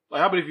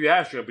 Like, how about if you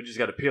have shrimp, but you just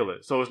got to peel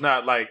it? So it's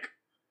not like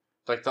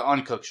Like the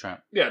uncooked shrimp.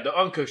 the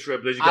uncooked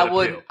shrimp that you got to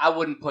peel. I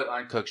wouldn't put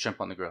uncooked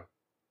shrimp on the grill.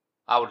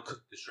 I would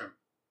cook the shrimp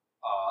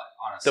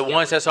on a The skillet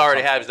ones that's or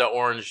already something. has the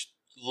orange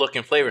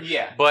looking flavor.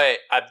 Yeah. But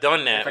I've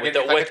done that If I with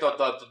get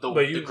the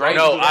But you- the gravy.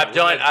 No, do that? I've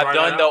done Wouldn't that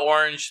dry that the out?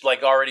 orange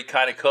like already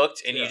kind of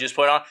cooked, and you Yeah. just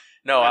put on.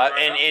 No, Wouldn't that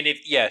dry it out? and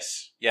if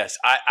yes,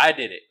 I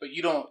did it. But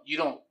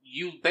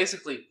you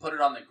basically put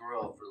it on the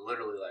grill for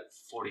literally like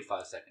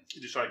 45 seconds.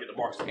 You're just trying to get the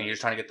marks. And you're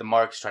just trying to get the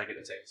marks, trying to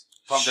get the taste.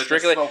 The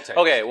Strictly smoke taste.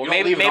 okay. You Well, don't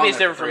maybe leave it on it's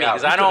there different for for me 3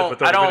 because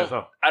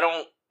hours. I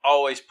don't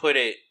always put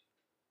it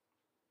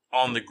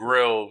on the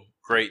grill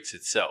grates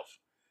itself.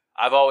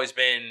 I've always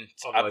been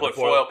I put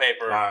foil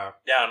paper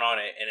down on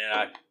it and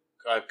then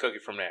I cook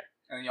it from there.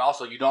 And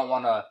you don't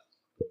want to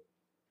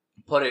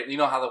put it. You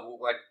know how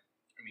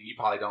you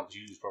probably don't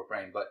use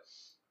propane, but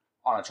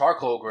on a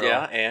charcoal grill,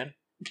 Yeah, and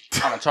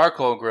on a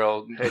charcoal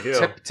grill,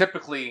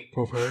 typically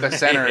the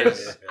center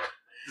is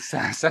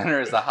the center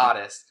is the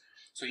hottest.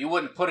 So you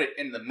wouldn't put it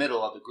in the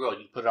middle of the grill.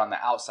 You put it on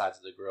the outsides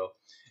of the grill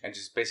and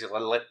just basically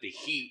let the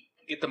heat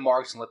get the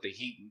marks and let the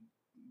heat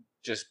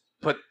just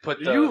put the.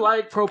 Do you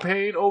like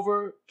propane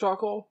over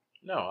charcoal?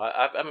 no,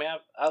 I mean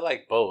I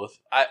like both.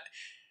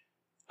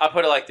 I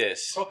put it like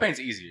this. Propane's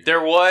easier.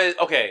 There was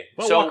okay.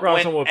 Don't So walk around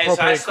when, someone with as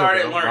I propane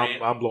started cooking,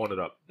 learning, I'm blowing it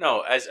up.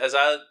 no, as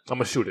I I'm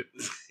gonna shoot it.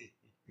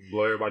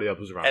 Blow everybody up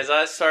who's around. as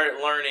I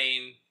started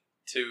learning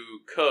to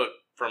cook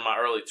from my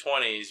early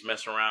 20s,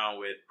 messing around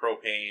with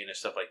propane and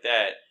stuff like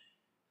that,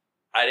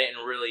 I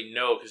didn't really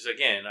know because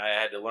again, I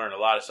had to learn a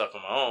lot of stuff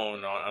on my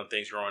own on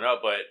things growing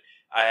up, but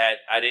I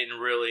didn't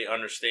really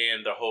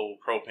understand the whole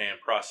propane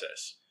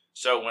process.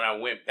 So when I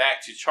went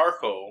back to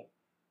charcoal,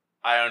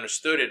 I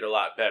understood it a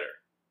lot better.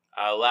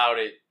 I allowed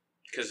it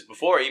because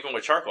before, even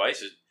with charcoal, I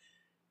used to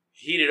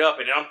heat it up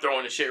and then I'm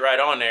throwing the shit right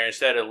on there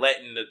instead of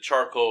letting the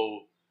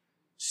charcoal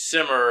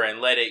simmer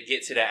and let it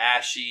get to the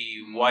ashy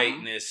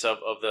whiteness of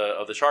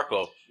the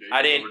charcoal. Yeah,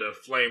 I didn't. over the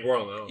flame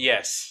whirling. Huh?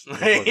 Yes.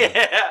 Okay.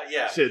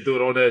 yeah. Shit, do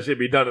it on that. Shit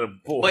be done in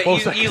four But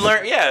seconds. you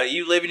learn,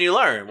 you live and you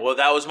learn. Well,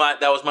 that was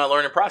my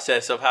learning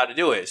process of how to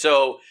do it.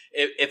 So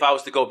if I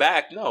was to go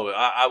back, no,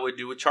 I would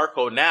do with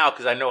charcoal now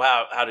because I know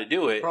how to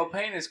do it.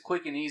 Propane is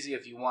quick and easy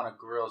if you want a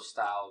grill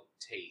style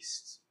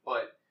taste,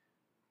 but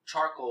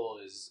charcoal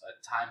is a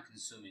time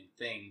consuming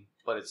thing.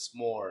 But it's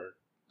more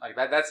like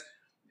that. That's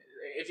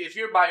if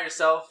you're by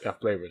yourself.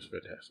 That flavor is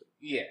fantastic.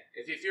 Yeah,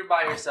 if you're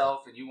by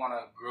yourself and you want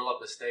to grill up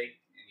a steak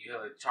and you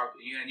have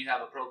you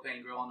have a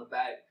propane grill on the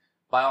back,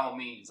 by all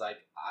means, like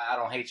I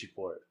don't hate you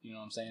for it. You know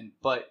what I'm saying?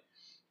 But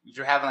if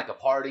you're having like a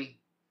party,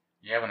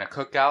 you're having a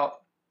cookout,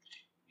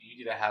 you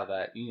need to have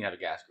that. You need to have a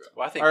gas grill.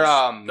 Well, I think Or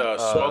the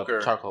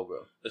smoker charcoal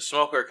grill. The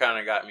smoker kind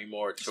of got me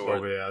more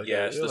toward.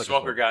 Yes, the like a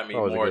smoker got me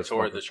Always a more good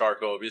toward smoker. the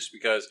charcoal just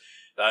because,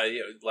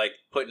 like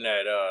putting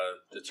that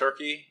the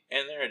turkey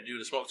in there and do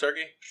the smoked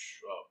turkey.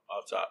 Oh,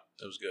 off top,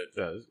 it was good.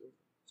 Yeah, it's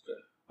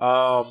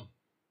good.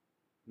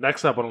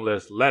 Next up on the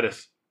list,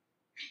 lettuce.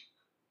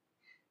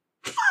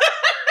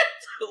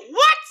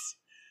 What?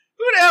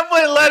 Who the hell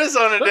put lettuce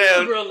on the Look at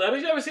damn? grilled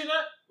lettuce. You ever seen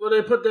that? Where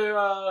they put their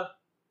I've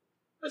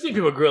seen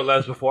people grill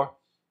lettuce before.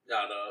 No,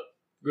 dog.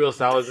 Grill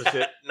salads and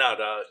shit. No,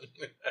 dog.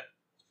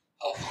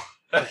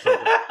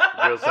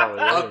 Grill salad.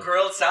 Yeah.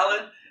 grilled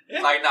salad?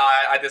 Like, no,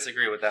 I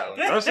disagree with that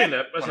one. I've seen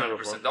that. I've seen that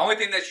before. 100%. The only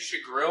thing that you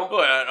should grill.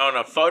 What, on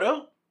a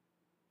photo?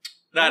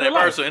 Not In in real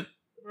life. person.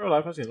 Real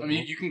life, I've seen that. I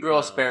mean, you can grill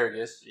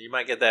asparagus. You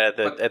might get that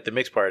at the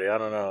mix party. I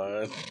don't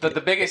know. But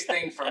the biggest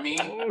thing for me.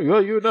 Oh,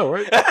 you know,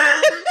 right?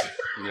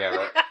 Yeah,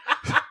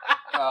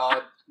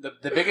 right.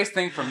 The biggest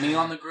thing for me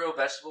on the grill,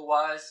 vegetable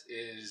wise,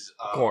 is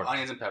Corn.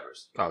 onions and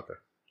peppers. Oh, okay.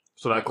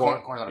 So that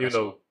corn, Corn's not a you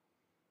vegetable. know,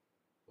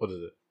 what is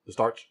it? The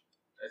starch?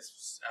 I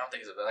don't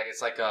think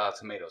it's like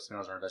tomatoes.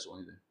 Tomatoes aren't a vegetable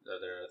either.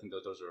 I think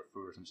those are a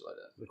fruit or something like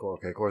that. The corn.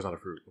 Okay, corn's not a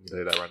fruit. Let me tell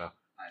you that right now.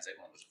 I didn't say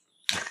corn was a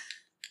fruit.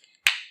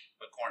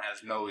 But corn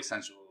has no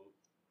essential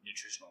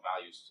nutritional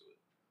values to it.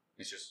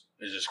 It's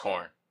just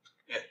corn.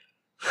 you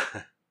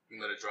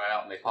can let it dry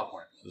out and make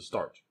popcorn. The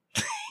starch.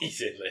 He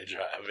said let it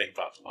dry. Make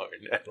popcorn.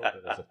 Don't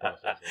think that's a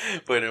process.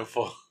 Put in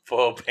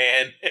full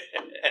pan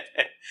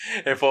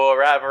and full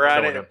wrap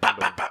around I'm it. done.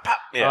 Pop.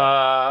 Yeah.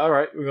 All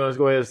right, we're gonna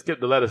go ahead and skip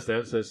the lettuce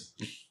then, since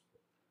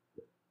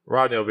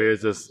Rodney over here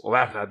is just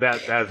laughing at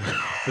that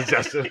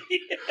suggestion.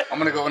 I'm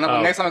gonna go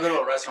next time I go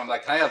to a restaurant. I'm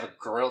like, can I have a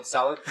grilled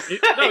salad?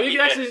 No, you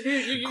can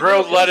actually you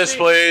Grilled lettuce,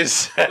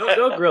 please.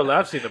 They'll grill it.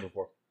 I've seen them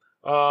before.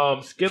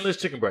 Skinless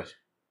chicken breast.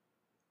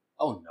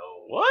 Oh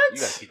no! What?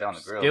 You gotta keep that on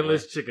the grill.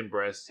 Skinless chicken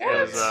breast. What?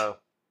 Is,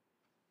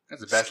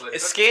 That's the best.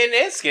 It's skin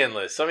and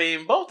skinless. I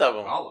mean, both of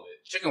them. All of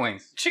it. Chicken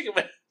wings. Chicken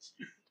wings.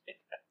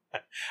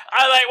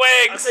 I like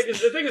wings. I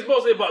think it's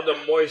mostly about the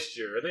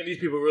moisture. I think these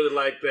people really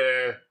like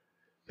their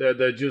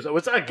juice,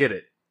 which I get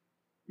it.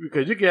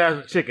 Because you can have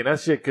some chicken. That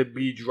shit could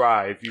be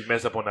dry if you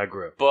mess up on that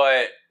grill.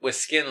 But with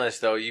skinless,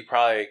 though, you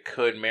probably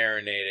could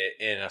marinate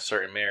it in a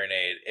certain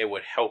marinade. It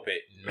would help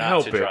it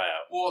not to dry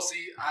out. Well,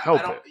 see, I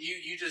don't.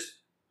 You just.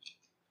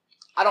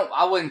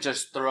 I wouldn't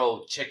just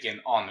throw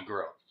chicken on the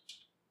grill.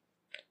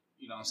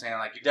 You know what I'm saying?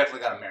 Like, you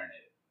definitely gotta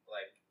marinate it.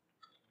 Like,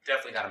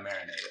 definitely gotta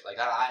marinate it. Like,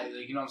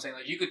 you know what I'm saying?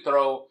 Like, you could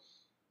throw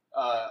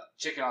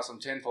chicken on some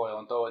tinfoil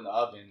and throw it in the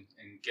oven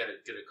and get a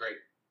great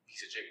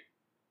piece of chicken.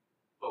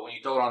 But when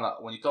you throw it on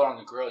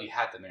the grill, you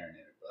have to marinate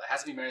it. It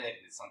has to be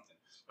marinated in something.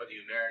 Whether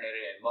you marinate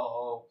it in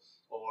mojo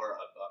or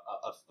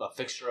a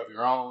fixture of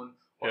your own,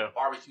 or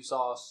barbecue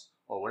sauce,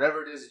 or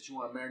whatever it is that you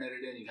want to marinate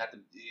it in, you have to.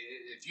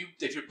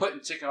 If you're putting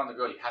chicken on the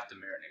grill, you have to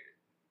marinate it.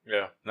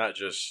 Yeah, not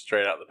just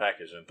straight out the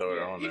package and throw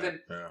it on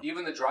there.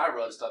 Even the dry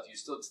rub stuff, you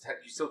still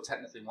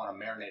technically want to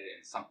marinate it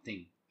in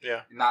something.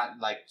 Yeah. Not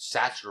like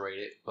saturate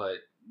it, but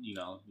you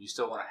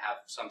still want to have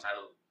some type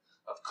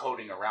of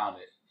coating around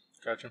it.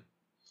 Gotcha.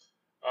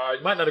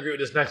 You might not agree with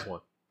this next one.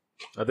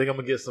 I think I'm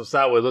gonna get some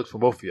sideways looks from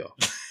both of y'all.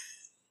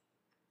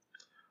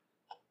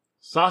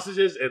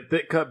 Sausages and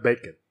thick cut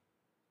bacon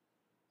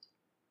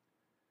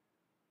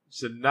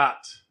should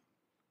not.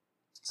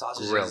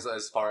 Sausages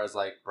as far as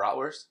like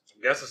bratwurst?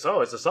 I'm guessing so.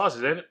 It's a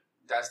sausage, ain't it?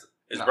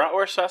 Is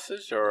bratwurst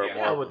sausage or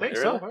more? I would think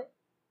so, right?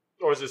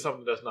 Or is it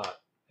something that's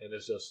not, and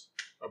it's just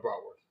a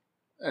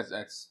bratwurst?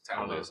 That's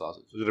technically a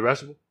sausage. Is it a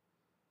vegetable?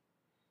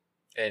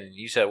 And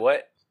you said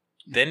what?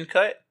 Thin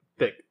cut?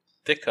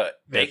 Thick cut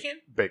bacon?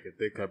 Bacon,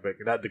 thick cut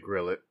bacon. Not to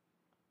grill it.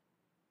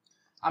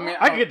 I mean,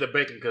 I can get the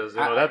bacon because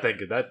that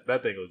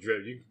thing will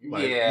drip. You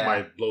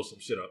might blow some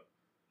shit up.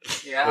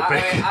 Yeah,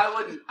 I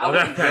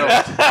wouldn't grill.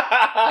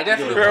 I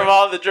definitely grill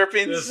all the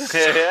drippings. You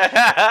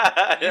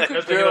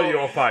could grill you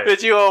on fire.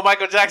 Did you owe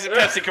Michael Jackson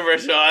Pepsi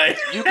commercial?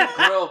 You could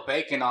grill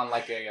bacon on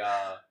like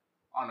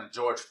on a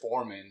George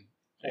Foreman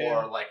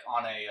or like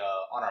on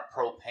a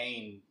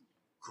propane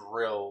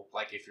grill.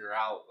 Like if you're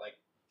out like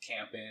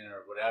camping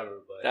or whatever,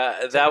 but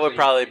that would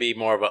probably be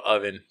more of an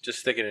oven. Just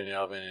stick it in the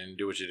oven and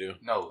do what you do.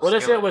 No, well, they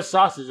say with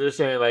sausage, they're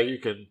saying like you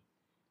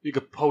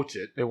could poach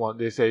it.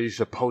 They say you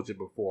should poach it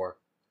before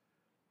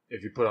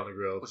if you put it on the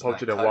grill.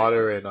 Poach it in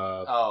water and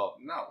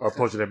or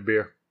poach it in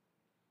beer.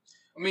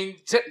 I mean,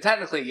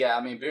 technically, yeah.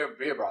 I mean,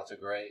 beer brats are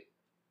great,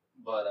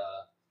 but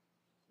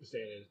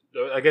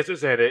I guess they're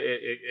saying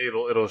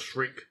it'll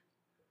shrink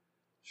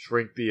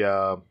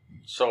the.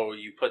 So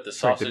you put the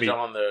sausage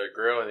on the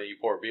grill and then you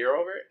pour beer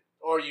over it.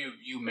 Or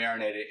you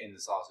marinate it in the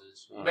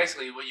sausage.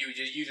 Basically, what you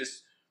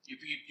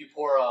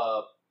pour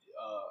a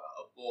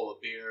bowl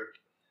of beer,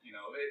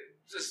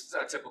 just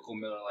a typical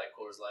Miller Lite,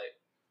 Coors Light.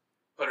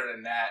 Put it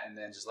in that, and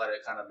then just let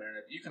it kind of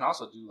marinate. You can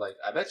also do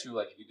I bet you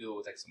if you do it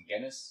with like some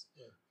Guinness,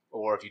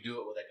 or if you do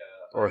it with like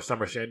a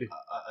summer shandy,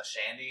 a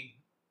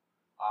shandy,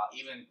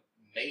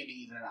 maybe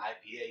even an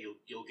IPA,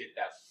 you'll get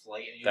that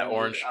flavor. That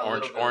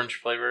orange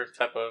flavor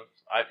type of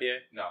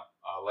IPA. No,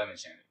 lemon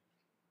shandy.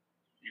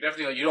 You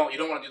definitely you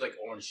don't want to do like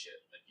orange shit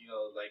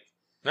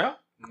no.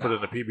 Put it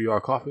in a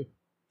PBR coffee.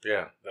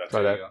 Yeah,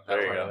 try that.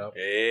 There you go.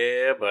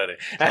 Yeah, buddy.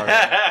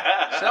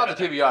 Shout out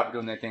to PBR for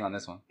doing their thing on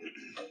this one.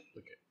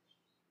 Okay.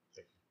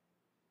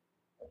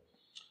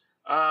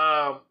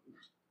 I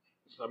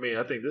mean,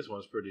 I think this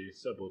one's pretty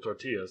simple.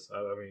 Tortillas.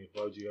 I mean,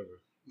 why would you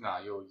ever? Nah,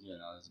 that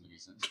doesn't make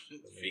sense.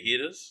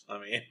 Fajitas. I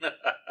mean,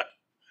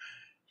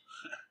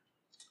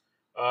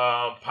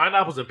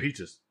 pineapples and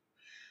peaches.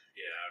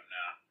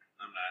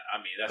 I'm not. I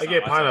mean, that's. I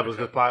get pineapples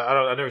because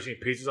I've never seen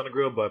peaches on the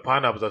grill, but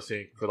pineapples I've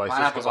seen for like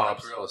pineapples on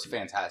the grill is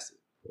fantastic.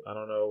 I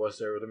don't know what's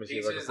there. Let me see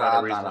if I can Peaches, find a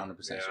I'm reason. not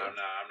 100% sure. I'm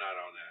not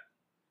on that.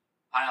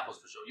 Pineapples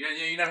for sure.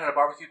 You never had a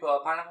barbecue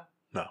pineapple?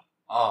 No.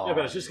 Oh. Yeah,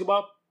 but a shish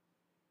kebab.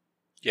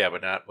 Yeah,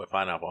 but not with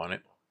pineapple on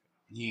it.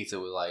 He eats it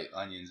with like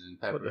onions and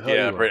pepper.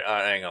 Yeah,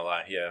 I ain't gonna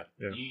lie. Yeah.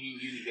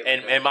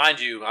 And mind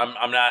you,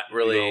 I'm not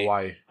really.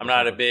 I'm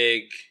not a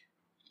big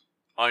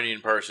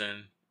onion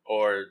person,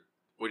 or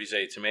what do you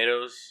say?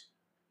 Tomatoes,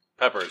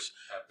 peppers.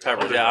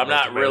 Yeah, I'm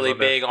not really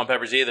big on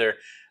peppers either.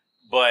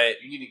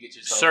 But you need to get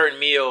yourself certain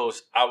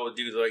meals, I will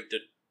do like the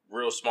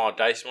real small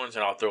diced ones,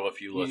 and I'll throw a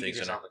few little things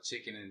in there. A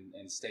chicken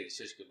and steak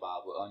shish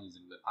kebab with onions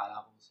and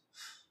pineapples.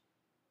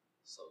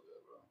 So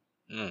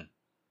good, bro.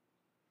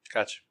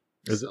 Gotcha.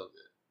 Is it? So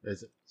good.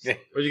 Is it? Yeah.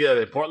 Where'd you get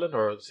it? In Portland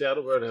or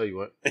Seattle? Where the hell you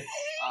went?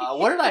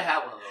 Where did I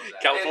have one of those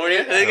at?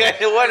 California?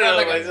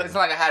 It's not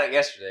like I had it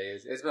yesterday.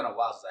 It's been a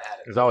while since I had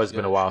it. It's always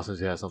been a while since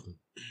you had something.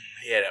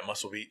 Yeah, that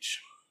Muscle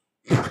Beach.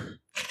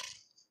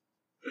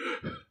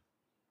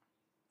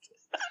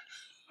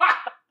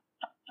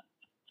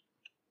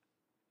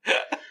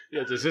 Yeah,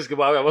 got your sis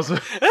kebab. What's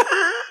What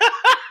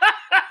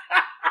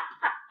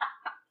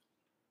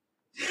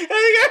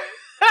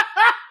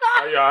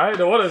Oh, yeah, I ain't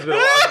know what has been a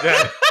while,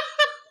 Dad.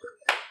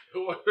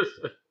 What is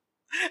it?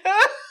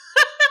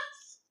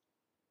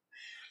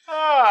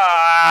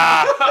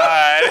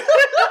 Alright.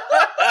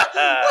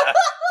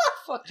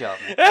 Fuck y'all,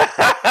 man.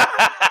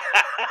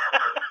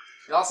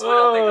 Y'all swear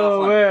don't think y'all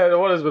Oh, funny. man.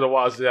 What has been a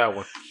while since that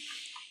one?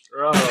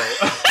 Oh.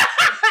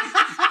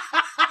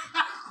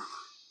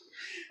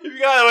 You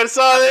guys would have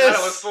saw I this.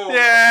 thought it was full.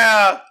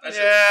 Yeah. That shit was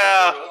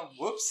Yeah. full, bro.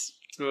 Whoops.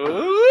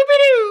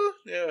 Whoopie-doo.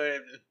 Yeah,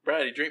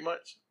 Brad, you drink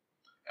much?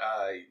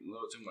 A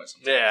little too much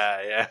sometimes.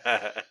 Yeah.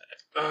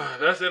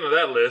 That's the end of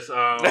that list.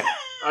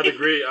 I'd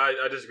agree.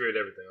 I disagree with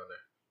everything on there.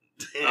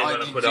 I'm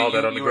gonna put all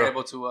that on the You were grill.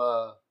 able to,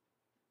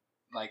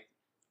 like,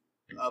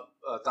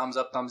 thumbs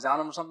up, thumbs down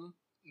them or something?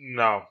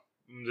 No.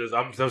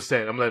 I'm just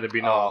saying. I'm letting it be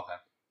known. Oh, okay.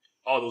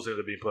 All those things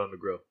are being put on the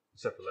grill.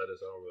 Except for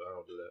lettuce. I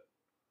don't do that.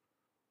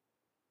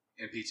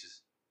 And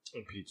peaches.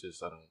 And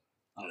peaches, I don't.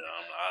 No.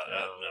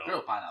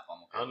 Grilled pineapple.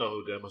 I'm okay. I don't know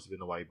who that must have been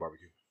the Hawaii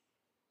barbecue.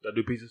 Did I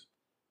do pizzas?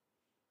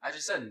 I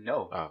just said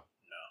no. Oh.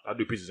 I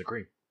do peaches and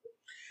cream.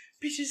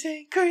 Peaches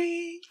and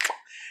cream.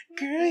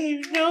 Girl,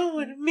 you know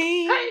what I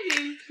mean.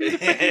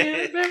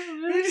 Yeah.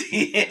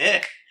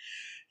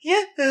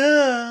 Yeah. All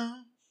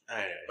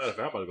right. Matter of fact,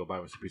 I'm about to go buy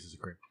me some pieces of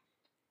cream.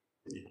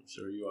 Yeah,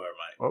 sure you are,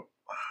 Mike. Oh.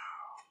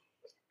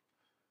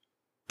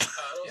 I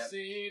don't Yep.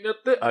 see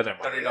nothing. I never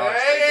mind. $30.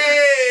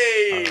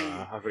 Hey!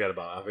 I forgot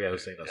who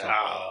sang that song.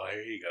 Oh,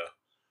 here you go.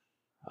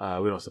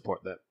 We don't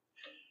support that.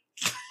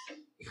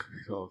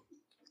 So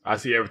I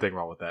see everything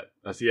wrong with that.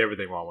 I see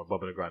everything wrong with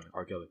bumping and grinding.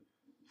 R. Kelly.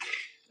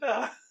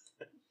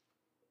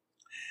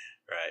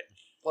 Right.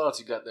 What else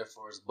you got there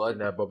for us, bud?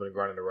 And that bumping and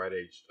grinding the right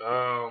age.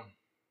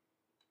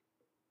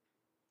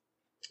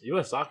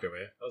 U.S. soccer,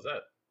 man. How's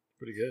that?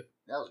 Pretty good.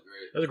 That was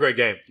great. That was a great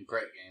game.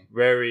 Great game.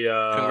 Very.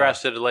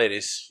 Congrats to the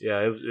ladies. Yeah,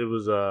 it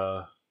was.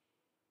 I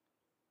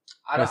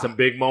Had don't, some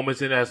big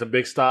moments in it. Had some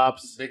big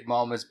stops. big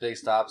moments, big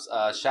stops.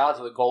 Shout out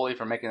to the goalie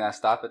for making that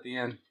stop at the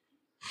end.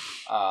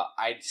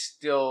 I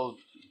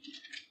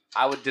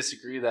would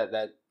disagree that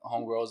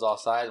homegirl was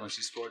offside when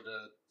she scored the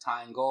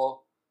tying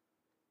goal,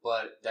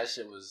 but that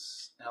shit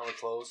was hella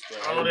close.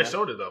 I don't know. They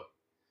showed it though.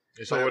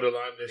 They showed where the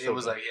line. They It showed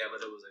was it. like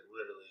but it was like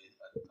literally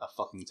a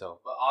fucking toe.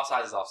 But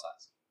offside is offside.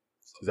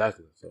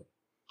 Exactly. So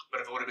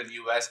But if it would have been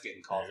U.S.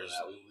 getting called for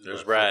that, we There's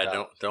would've Brad. flipped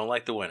out. Don't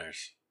like the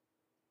winners.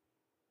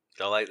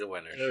 Don't like the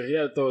winners. he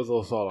had to throw his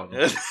little salt on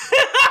yeah, it.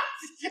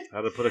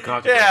 Had to put a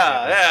controversy.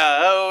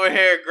 yeah. Over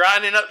here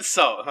grinding up the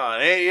salt, huh?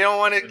 Hey, you don't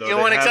want to. You know, You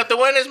don't want they to accept the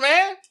winners,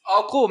 man.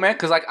 Oh, cool, man.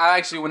 Because like I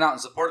actually went out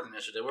and supported them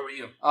yesterday. Where were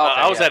you?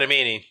 I was at a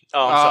meeting.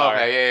 Oh, I'm sorry.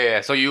 Okay,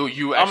 yeah. So you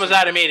I was actually-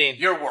 at a meeting.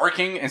 You're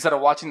working instead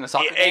of watching the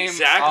soccer Yeah, game.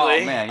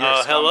 exactly. Oh man, you're a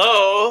scumbag.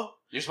 hello.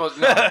 You're supposed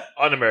to know.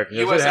 Un-American.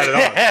 You USA should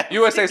have had it on.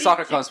 USA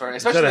soccer comes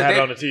first, Should especially have the had it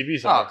day. on the TV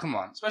somewhere. Oh come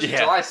on, especially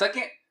Yeah. July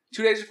 2nd,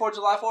 2 days before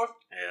July 4th,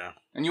 Yeah,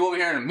 and you over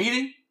here in a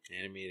meeting,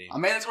 in a meeting. a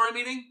mandatory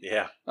meeting.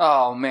 Yeah,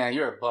 Oh man,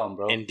 you're a bum,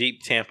 bro. in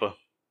deep Tampa,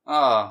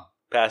 Oh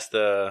past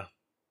the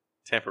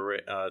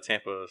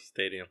Tampa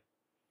Stadium,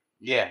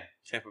 yeah.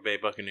 Tampa Bay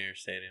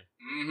Buccaneers Stadium.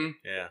 Mm-hmm.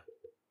 Yeah.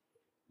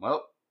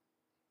 Well,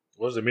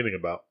 What's the meaning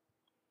about?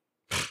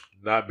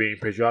 Not being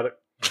patriotic?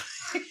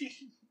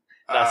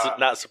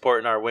 Not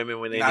supporting our women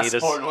when they not need us.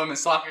 supporting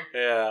women's soccer.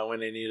 Yeah, when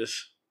they need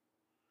us.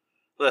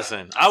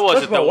 Listen, I First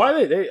wasn't of the all, one.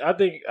 why they?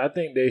 I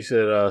think they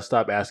should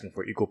stop asking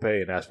for equal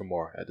pay and ask for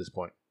more at this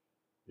point,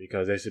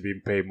 because they should be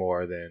paid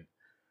more than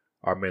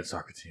our men's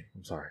soccer team.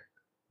 I'm sorry,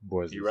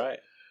 boys. You're right.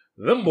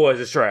 Them boys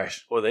is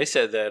trash. Well, they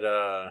said that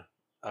their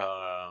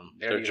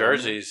They're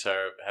jerseys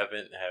have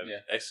Yeah.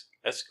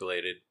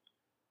 escalated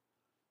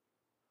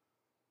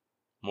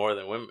more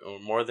than women, or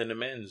more than the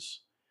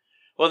men's.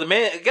 Well, the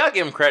men, gotta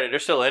give them credit. They're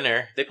still in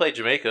there. They played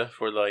Jamaica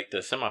for like the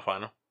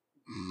semifinal.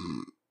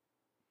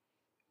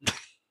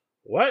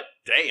 What?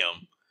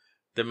 Damn,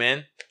 the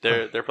men.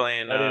 They're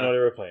playing. I didn't know they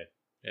were playing.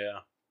 Yeah.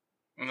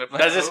 And they're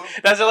playing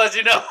That's to let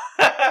you know.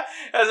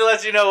 That's to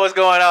let you know what's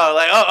going on.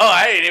 Like,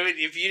 I didn't even.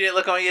 If you didn't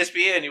look on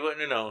ESPN, you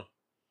wouldn't have known.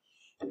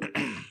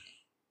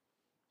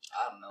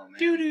 I don't know, man.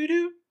 Do do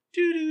do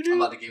do do I'm do.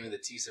 about to give me the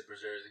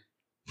T-Sippers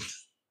jersey.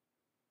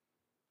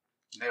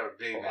 They were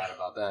big mad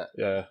about that.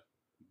 Yeah.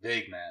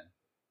 Big man.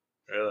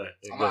 Really?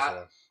 They I'm go like- for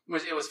it.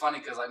 Which it was funny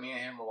because like me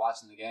and him were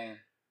watching the game,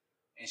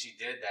 and she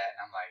did that,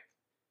 and I'm like,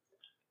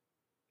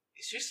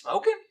 "Is she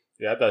smoking?"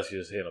 Yeah, I thought she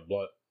was hitting a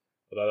blunt,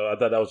 but I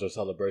thought that was her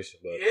celebration.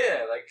 But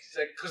Yeah, like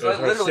because it was like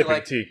her literally sipping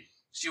like tea.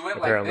 she went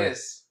apparently. like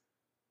this,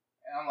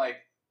 and I'm like,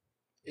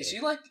 "Is she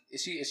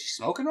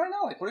smoking right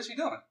now? Like what is she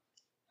doing?"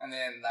 And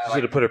then I She should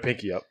have like, put her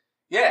pinky up.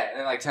 yeah, and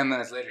then like 10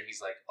 minutes later,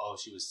 he's like, "Oh,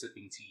 she was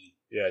sipping tea."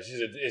 Yeah, she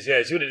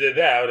would have did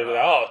that. I would have been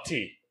like, oh,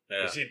 tea.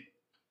 Yeah. But she,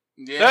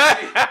 Yeah,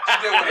 she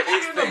did one of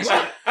these things.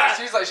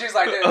 She's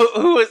like this.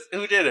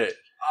 Who did it?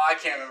 Oh, I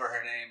can't remember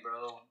her name,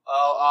 bro.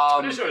 Oh,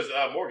 I'm pretty sure it's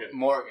Morgan.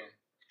 Morgan.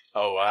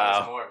 Oh It's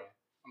wow! Morgan.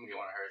 I'm gonna get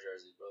one of her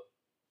jerseys, bro.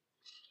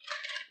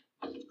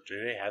 Do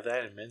they have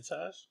that in men's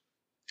size?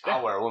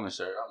 I'll wear a woman's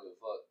shirt. I don't give a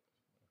fuck.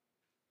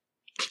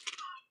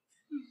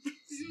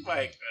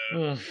 Mike.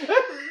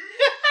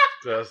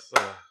 Just,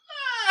 all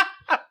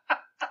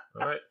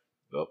right.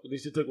 Nope, at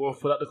least you took one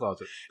foot out the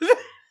closet.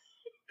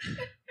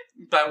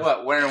 But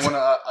what? Wearing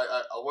a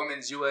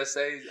women's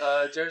USA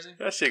jersey?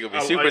 That shit gonna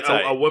be super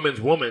tight. A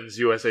women's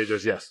USA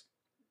jersey, yes.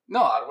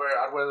 No, I'd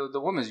wear the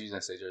women's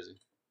USA jersey.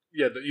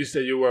 Yeah, you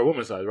said you wear a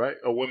women's size, right?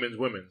 A women's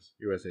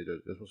USA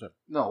jersey. That's what's up.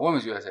 No,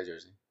 women's USA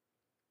jersey.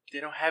 They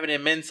don't have it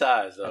in men's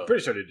size though. I'm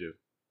pretty sure they do.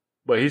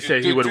 But he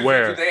said he would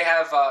wear. Do they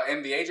have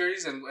NBA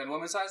jerseys in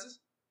women's sizes?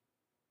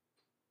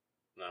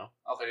 No.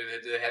 Okay,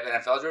 do they have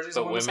NFL jerseys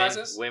in women's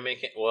sizes? Women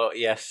can. Well,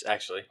 yes,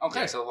 actually.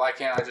 Okay, so why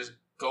can't I just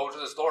go to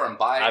the store and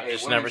buy I've a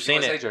just women's never seen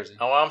USA it. jersey?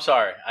 Oh, I'm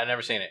sorry, I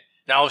never seen it.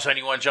 Now all of a sudden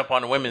you want to jump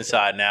on the women's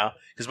side now,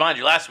 because mind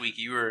you, last week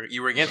you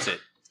were against it.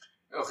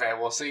 Okay,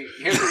 well, see,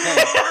 here's the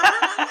thing.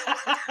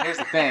 Here's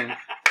the thing,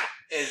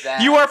 is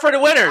that You were for the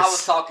winners. I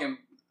was talking.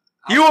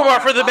 You were more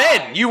for the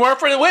men. You weren't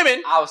for the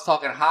women. I was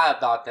talking high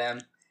about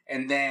them,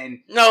 and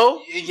then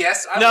No.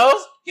 yes, I No.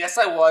 was. Yes,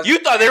 I was. You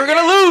thought they were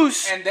gonna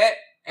lose.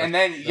 And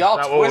then y'all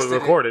Not what was twisted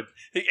it. recorded.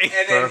 And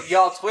then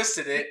y'all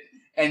twisted it,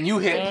 and you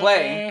hit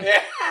play,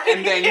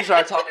 and then you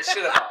started talking shit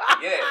about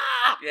it.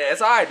 Yeah,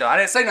 it's alright though. I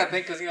didn't say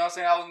nothing because you know what I'm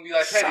saying. I was gonna be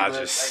like petty, I but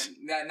just-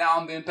 like, now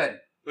I'm being petty.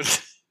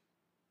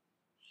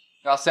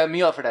 Y'all set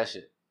me up for that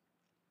shit.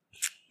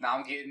 Now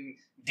I'm getting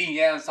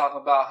DMs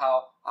talking about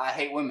how I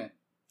hate women.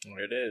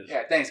 There it is.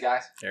 Yeah, thanks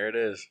guys. There it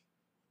is.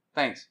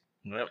 Thanks.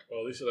 Yep. Well,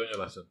 at least you learned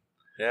your lesson.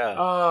 Yeah.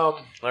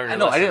 Learn I your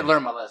know I lesson. didn't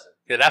learn my lesson.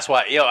 Yeah, that's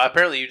why.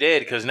 Apparently you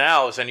did, because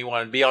now all of a sudden you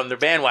want to be on their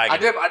bandwagon. I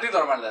did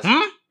learn my lesson. Hmm?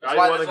 Now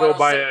why- you want to that's why go I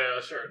buy don't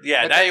a shirt.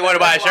 Yeah, now you want to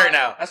buy a That's why- shirt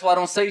now. That's why I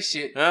don't say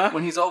shit Huh?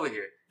 when he's over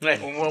here. Right.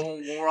 When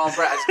we're on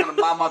break, I just gonna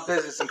mind my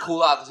business and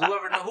cool out.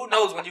 Because who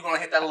knows when you're gonna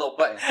hit that little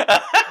button?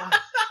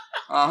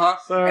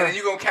 Sir, And then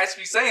you're gonna catch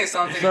me saying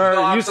something. Sir, you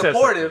know I'm you said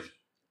supportive.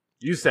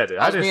 you said it.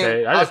 I didn't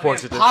say it. I was just being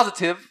pointed it.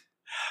 positive.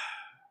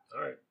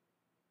 All right.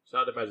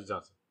 Shout out to Magic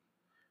Johnson.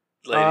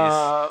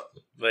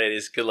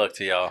 Ladies, good luck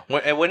to y'all.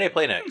 When they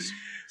play next?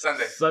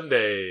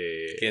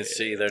 Sunday. Against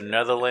either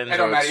Netherlands It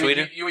don't or matter.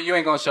 Sweden? You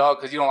ain't gonna show up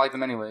because you don't like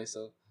them anyway.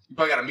 So you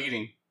probably got a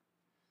meeting.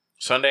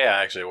 Sunday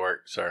I actually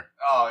work, sir.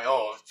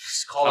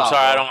 Just call I'm out.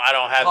 sorry, bro. I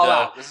don't Call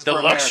out. have This is the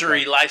for luxury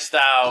America.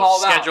 lifestyle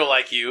Call out. schedule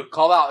like you.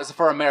 Call out. It's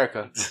for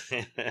America.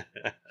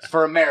 It's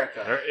for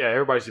America. Yeah,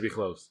 everybody should be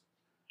closed.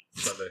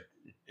 Sunday.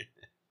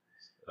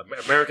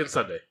 American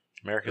Sunday.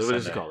 American That's what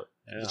they Sunday. should call it.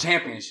 Yeah. The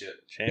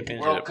championship.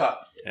 Championship. World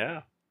Cup.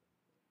 Yeah.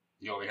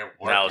 You over here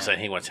Now all of a working. sudden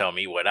he want to tell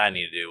me what I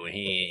need to do when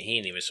he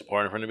ain't even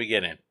supporting from the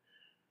beginning.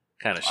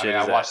 Kind of I shit mean,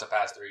 is I that? watched the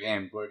past 3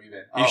 games. Where have you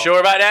been? You sure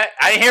about that?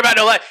 I didn't hear about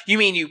no last. You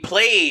mean you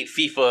played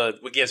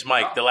FIFA against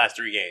Mike No. the last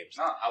 3 games?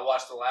 No, I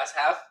watched the last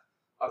half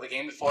of the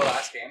game before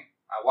last game.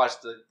 I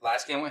watched the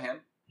last game with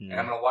him, and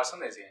I'm gonna watch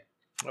Sunday's game.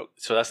 Oh,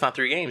 so that's not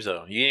 3 games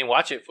though. You didn't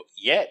watch it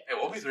yet.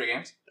 It will be 3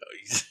 games.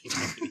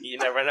 You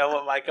never know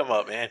what might come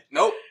up, man.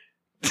 Nope.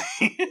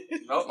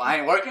 Nope. I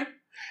ain't working.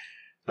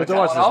 What I'm to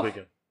watch calling this off.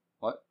 weekend?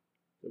 What?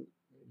 You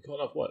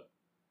calling off what?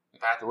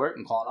 If I have to work,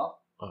 I'm calling off.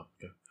 Oh,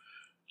 okay.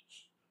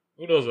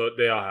 Who knows what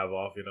day I'll have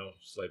off,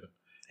 sleeping.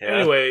 Yeah.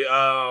 Anyway,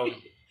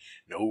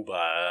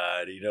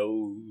 Nobody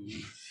knows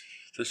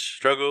the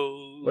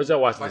struggle. what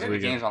y'all watching I this think the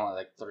weekend? game's on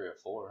like 3 or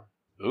 4.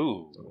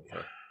 Ooh.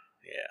 Okay.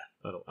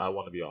 Yeah. I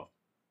want to be off,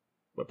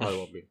 but probably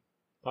won't be.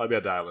 Probably be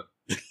at the island.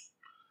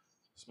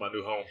 It's my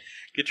new home.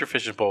 Get your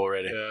fishing pole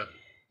ready. Yeah,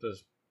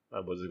 I'm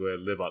about to go ahead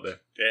and live out there.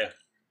 Yeah.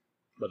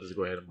 About to just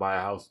go ahead and buy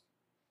a house,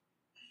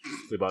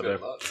 live out there.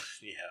 Good luck.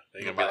 Yeah.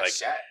 They're You gonna buy be a like,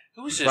 shack.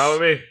 who's Follow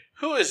this? me.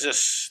 Who is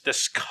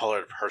this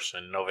colored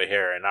person over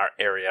here in our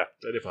area?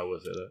 That if I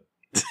would say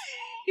that.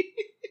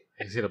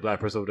 Ain't seen a black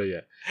person over there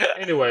yet.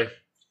 Anyway,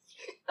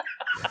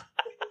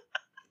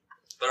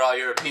 They're all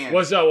European.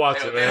 what's y'all They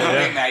watching, don't big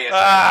man? mad yesterday.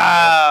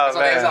 Ah, That's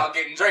why they was man. out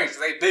getting drinks.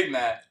 They big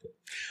mad.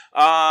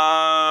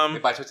 They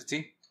buy Twisted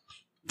Tea.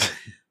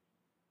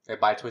 They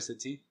buy Twisted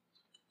Tea.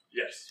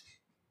 Yes.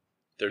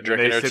 They're And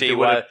drinking they their sipped tea it with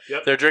while it.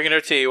 Yep. they're drinking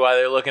their tea while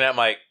they're looking at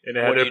Mike. And they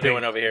What had are their you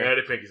doing over They here? had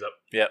their pinkies up.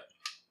 Yep.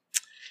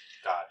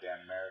 Goddamn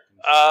Americans.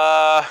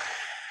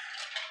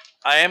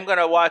 I am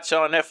gonna watch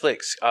on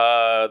Netflix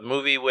the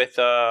movie with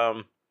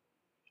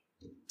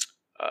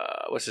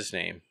what's his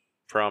name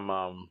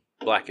from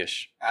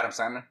Blackish. Adam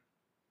Sandler.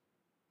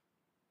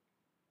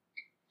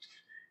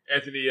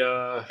 Anthony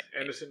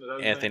Anderson. Is that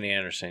his name? Anthony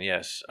Anderson,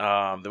 yes.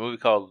 The movie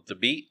called The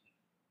Beat.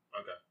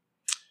 Okay.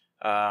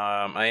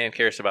 I am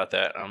curious about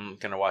that. I'm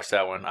gonna watch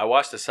that one. I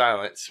watched The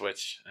Silence,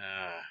 which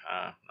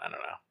I don't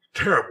know.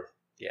 Terrible.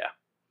 Yeah,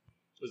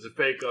 It was a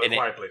fake And it-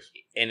 Quiet Place.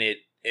 and it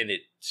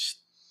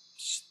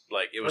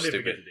like it was I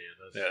didn't stupid.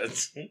 forget the Yeah, end.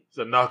 it's, It's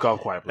a knockoff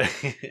Quiet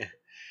Place.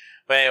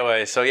 but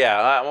anyway, so yeah,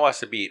 I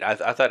watched The Beat. I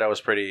thought that was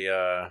pretty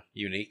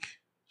unique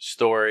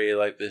story,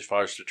 like as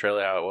far as the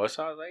trailer how it was.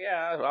 So I was like,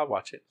 yeah, I'll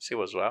watch it, see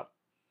what's about.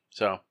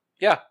 So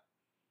yeah,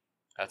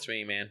 that's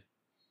me, man.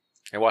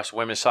 I watched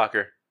women's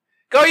soccer.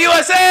 Go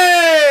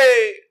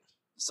USA!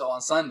 So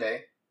on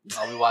Sunday,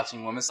 I'll be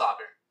watching women's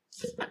soccer.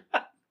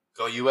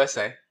 Go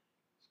USA.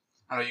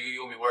 I know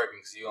you'll be working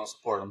because you don't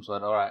support them,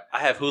 but all right. I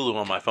have Hulu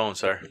on my phone,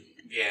 sir.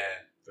 Yeah.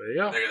 There you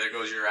go. There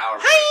goes your hour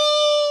break.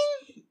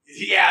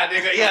 Yeah,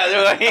 nigga.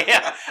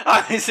 Yeah.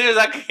 As soon as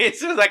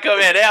I come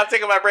in, hey, I'm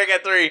taking my break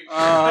at 3.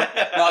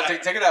 No,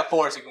 take it at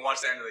 4 so you can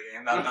watch the end of the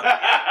game. Not the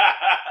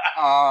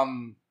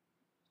game.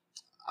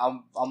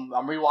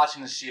 I'm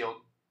rewatching The Shield.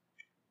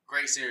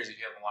 Great series if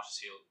you haven't watched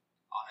The Shield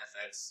on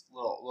FX. A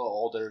little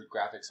older,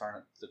 graphics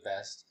aren't the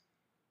best.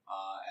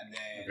 And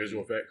then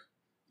Visual effects.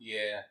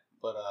 Yeah,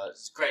 but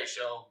it's a great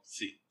show.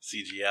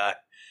 CGI.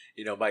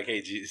 You know, Mike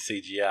hates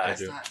CGI.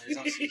 There's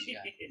no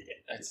CGI.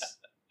 It's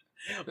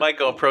Mike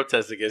gonna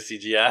protest against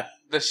CGI.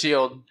 The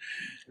Shield.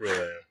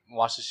 Really?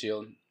 Watch The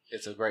Shield.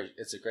 It's a great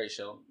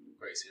show.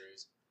 Great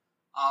series.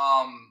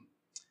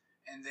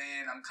 And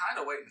then I'm kind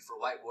of waiting for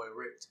White Boy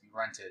Rick to be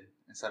rented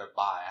instead of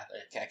buy.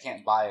 I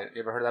can't buy it.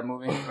 You ever heard of that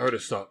movie? I heard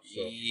it sucked.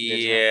 So.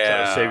 Yeah.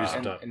 Trying to save you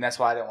some time. And that's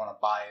why I didn't want to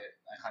buy it.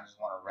 I kind of just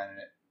want to rent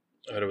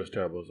it. I heard it was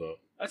terrible. So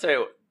I tell you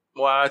what.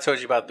 Well, I told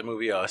you about the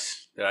movie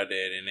Us that I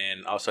did, and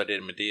then also I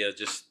did Medea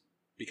just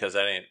because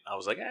I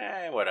was like,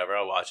 whatever,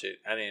 I'll watch it.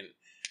 I didn't.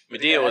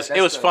 Medea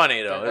it was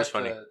funny though. It was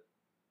funny.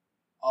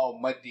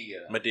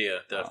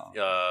 Medea,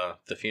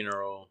 the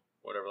funeral,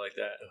 whatever like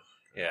that.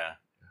 Yeah.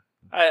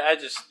 I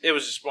just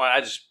was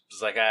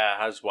like,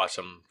 I just watched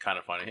something kind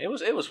of funny. It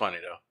was funny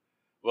though,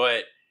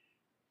 but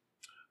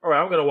all right,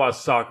 I'm gonna watch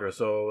soccer.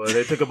 So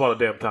they took up all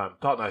the damn time.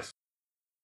 Talk nice.